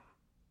face.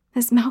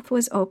 His mouth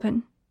was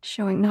open,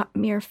 showing not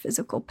mere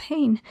physical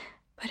pain,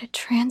 but a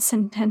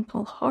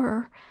transcendental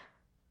horror.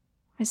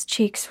 His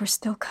cheeks were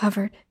still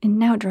covered in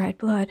now dried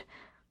blood.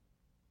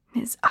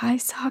 His eye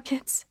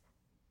sockets.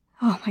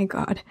 Oh my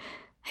God,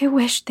 I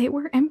wished they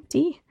were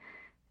empty.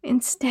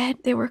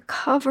 Instead, they were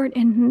covered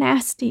in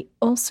nasty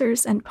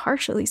ulcers and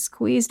partially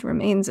squeezed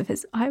remains of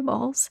his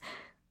eyeballs.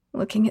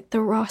 Looking at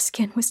the raw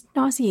skin was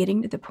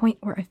nauseating to the point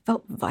where I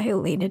felt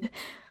violated.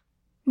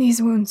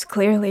 "These wounds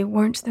clearly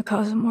weren't the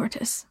causa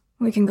mortis.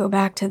 We can go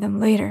back to them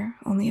later,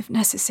 only if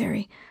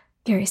necessary,"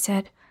 Gary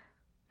said.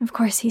 Of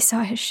course, he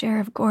saw his share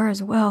of gore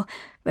as well,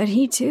 but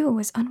he too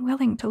was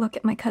unwilling to look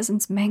at my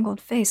cousin's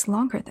mangled face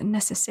longer than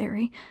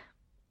necessary.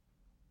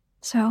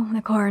 So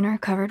the coroner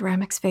covered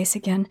Ramek's face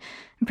again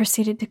and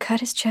proceeded to cut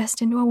his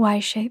chest into a Y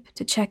shape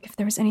to check if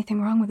there was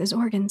anything wrong with his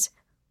organs.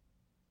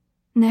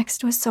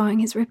 Next was sawing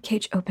his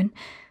ribcage open,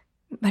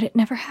 but it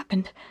never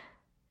happened.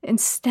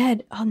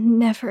 Instead, I'll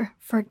never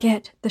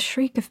forget the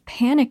shriek of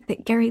panic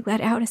that Gary let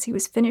out as he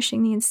was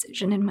finishing the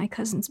incision in my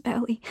cousin's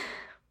belly.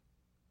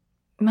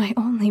 My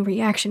only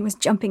reaction was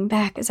jumping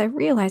back as I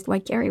realized why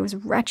Gary was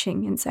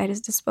retching inside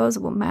his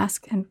disposable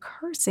mask and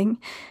cursing.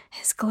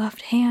 His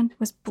gloved hand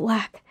was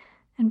black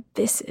and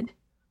viscid.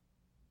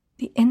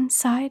 The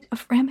inside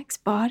of Ramek's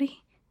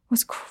body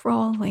was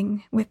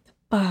crawling with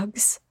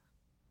bugs.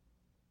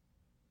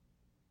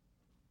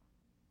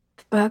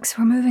 The bugs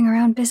were moving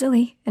around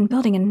busily and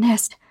building a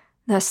nest.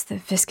 thus the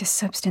viscous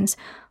substance,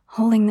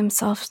 holding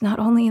themselves not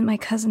only in my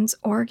cousin's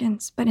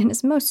organs, but in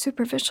his most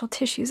superficial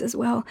tissues as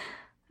well.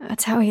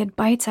 That's how he had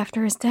bites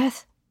after his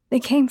death. They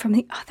came from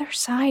the other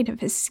side of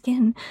his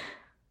skin.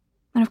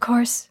 And of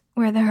course,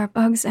 where there are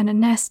bugs and a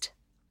nest,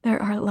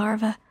 there are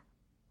larvae.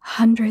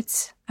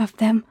 Hundreds of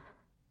them.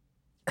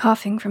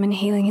 Coughing from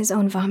inhaling his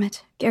own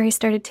vomit, Gary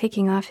started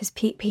taking off his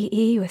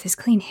PPE with his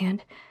clean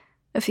hand.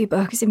 A few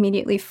bugs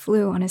immediately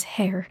flew on his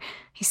hair.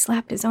 He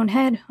slapped his own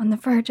head on the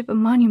verge of a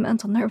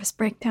monumental nervous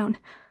breakdown.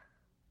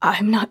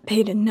 I'm not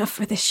paid enough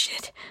for this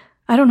shit.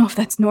 I don't know if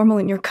that's normal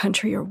in your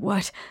country or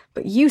what,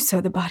 but you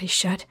sew the body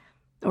shut.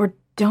 Or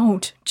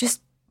don't.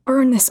 Just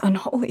burn this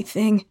unholy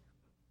thing.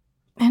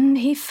 And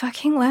he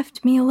fucking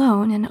left me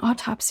alone in an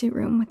autopsy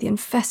room with the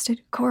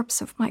infested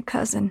corpse of my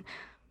cousin.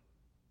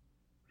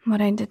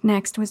 What I did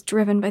next was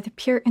driven by the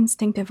pure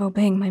instinct of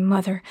obeying my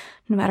mother,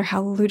 no matter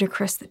how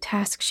ludicrous the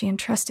task she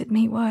entrusted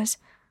me was.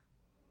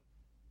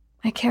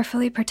 I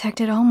carefully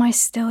protected all my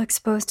still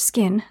exposed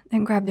skin,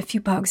 then grabbed a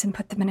few bugs and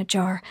put them in a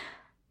jar.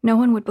 No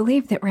one would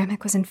believe that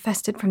Ramek was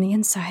infested from the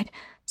inside,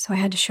 so I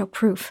had to show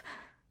proof.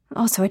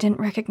 Also, I didn't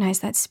recognize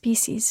that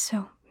species,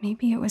 so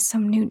maybe it was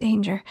some new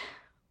danger.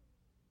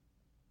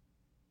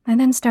 I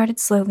then started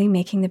slowly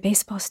making the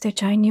baseball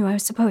stitch I knew I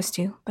was supposed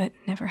to, but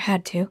never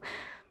had to.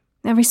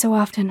 Every so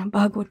often, a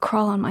bug would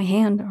crawl on my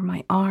hand or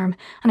my arm,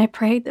 and I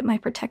prayed that my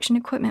protection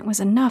equipment was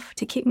enough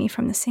to keep me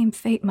from the same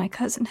fate my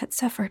cousin had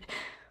suffered.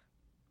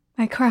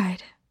 I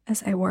cried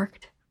as I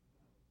worked.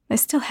 I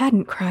still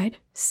hadn't cried,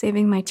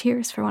 saving my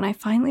tears for when I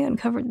finally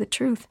uncovered the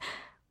truth,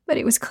 but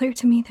it was clear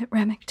to me that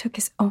Ramek took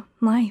his own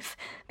life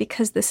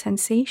because the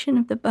sensation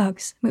of the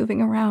bugs moving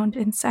around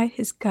inside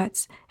his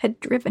guts had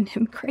driven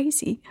him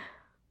crazy.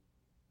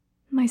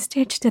 My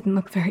stitch didn't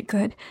look very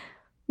good,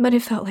 but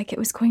it felt like it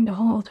was going to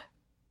hold.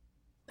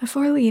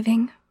 Before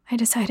leaving, I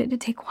decided to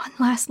take one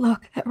last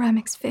look at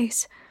Ramek's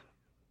face.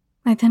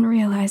 I then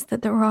realized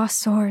that the raw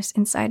sores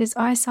inside his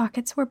eye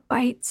sockets were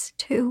bites,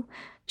 too,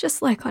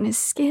 just like on his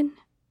skin.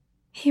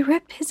 He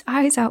ripped his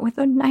eyes out with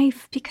a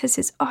knife because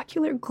his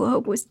ocular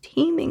globe was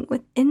teeming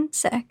with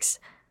insects.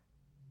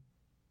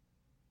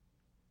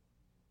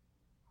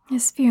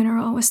 His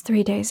funeral was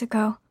 3 days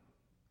ago.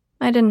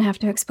 I didn't have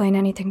to explain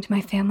anything to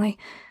my family.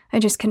 I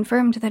just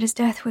confirmed that his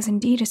death was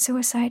indeed a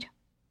suicide,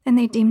 and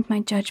they deemed my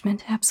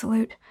judgment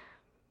absolute.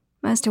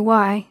 As to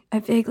why, I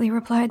vaguely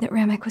replied that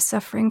Ramek was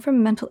suffering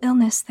from mental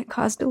illness that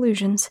caused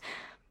delusions.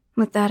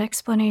 With that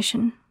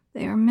explanation,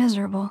 they are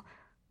miserable,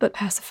 but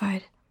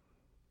pacified.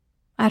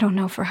 I don't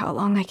know for how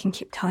long I can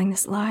keep telling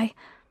this lie.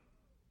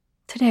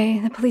 Today,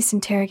 the police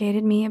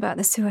interrogated me about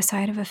the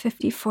suicide of a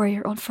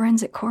 54-year-old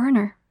forensic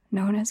coroner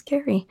known as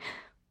Gary.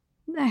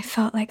 I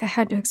felt like I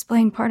had to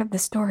explain part of the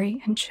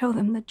story and show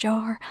them the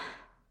jar.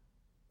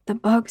 The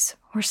bugs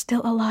were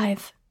still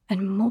alive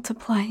and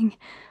multiplying.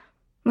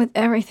 With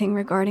everything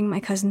regarding my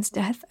cousin's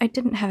death, I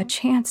didn't have a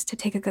chance to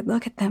take a good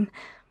look at them.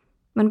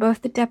 When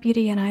both the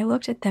deputy and I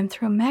looked at them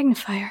through a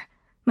magnifier,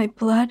 my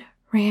blood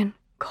ran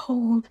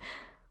cold.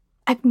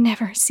 I've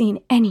never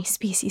seen any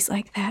species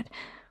like that.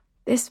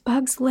 This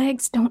bug's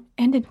legs don't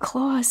end in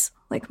claws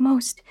like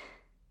most.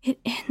 It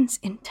ends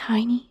in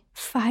tiny,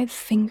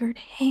 5-fingered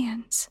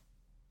hands.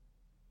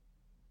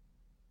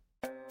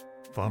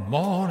 For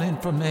more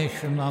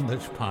information on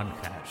this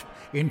podcast,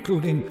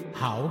 including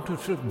how to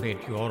submit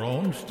your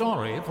own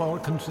story for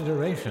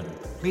consideration,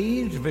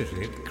 please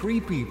visit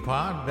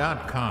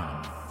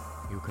creepypod.com.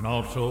 You can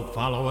also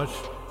follow us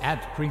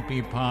at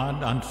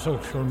CreepyPod on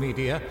social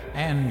media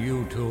and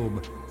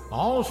YouTube.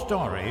 All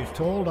stories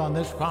told on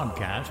this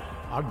podcast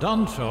are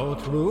done so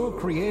through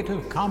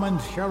Creative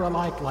Commons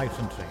Share-alike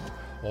licensing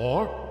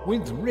or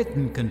with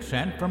written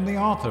consent from the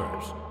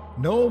authors.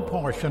 No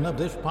portion of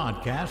this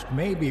podcast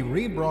may be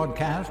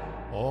rebroadcast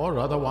or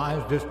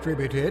otherwise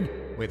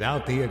distributed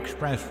without the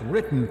express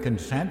written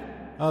consent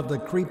of the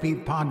Creepy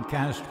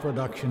Podcast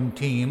production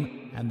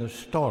team and the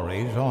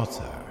story's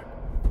author.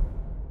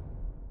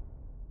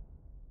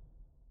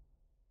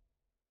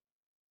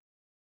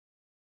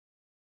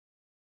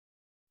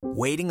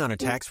 Waiting on a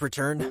tax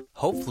return?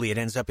 Hopefully it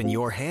ends up in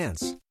your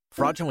hands.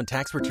 Fraudulent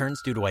tax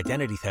returns due to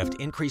identity theft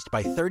increased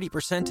by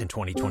 30% in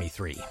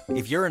 2023.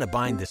 If you're in a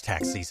bind this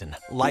tax season,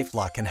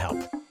 LifeLock can help.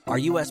 Our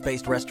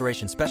U.S.-based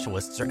restoration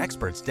specialists are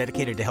experts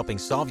dedicated to helping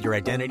solve your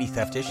identity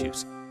theft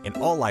issues. And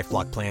all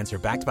LifeLock plans are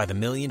backed by the $1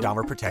 Million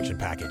Protection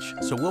Package.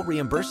 So we'll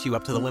reimburse you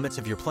up to the limits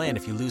of your plan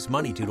if you lose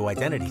money due to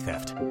identity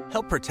theft.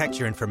 Help protect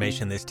your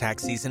information this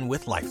tax season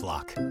with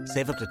LifeLock.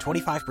 Save up to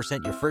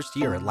 25% your first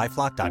year at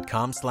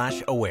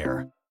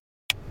LifeLock.com/aware.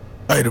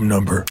 Item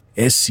number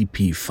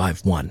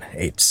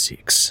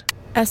SCP-5186.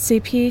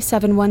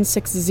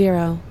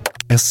 SCP-7160.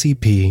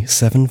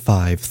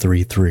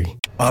 SCP-7533.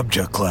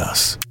 Object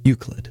Class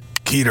Euclid.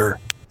 Keter.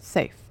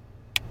 Safe.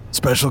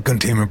 Special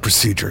containment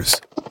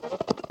procedures.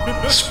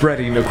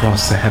 Spreading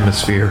across the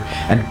hemisphere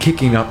and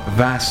kicking up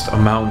vast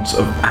amounts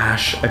of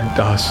ash and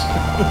dust.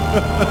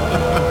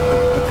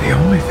 The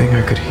only thing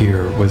I could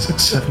hear was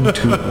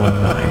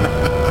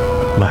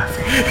 7219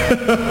 laughing.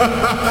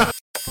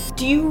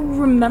 Do you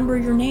remember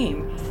your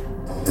name?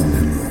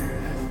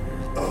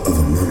 of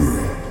a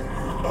memory.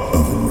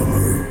 Of a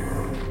memory.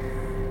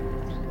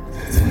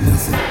 Then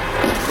nothing.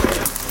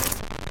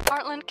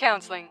 Heartland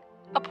Counseling.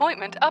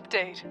 Appointment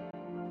update.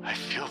 I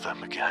feel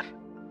them again.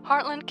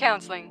 Heartland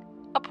Counseling.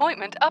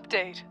 Appointment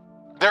update.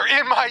 They're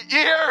in my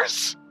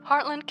ears!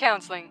 Heartland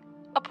Counseling.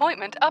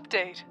 Appointment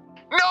update.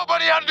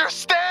 Nobody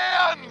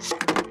understands!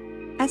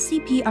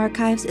 SCP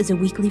Archives is a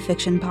weekly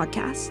fiction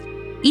podcast.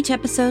 Each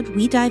episode,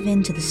 we dive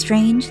into the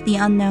strange, the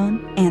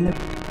unknown, and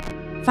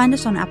the... Find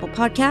us on Apple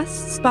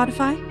Podcasts,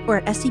 Spotify, or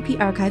at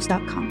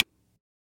scparchives.com.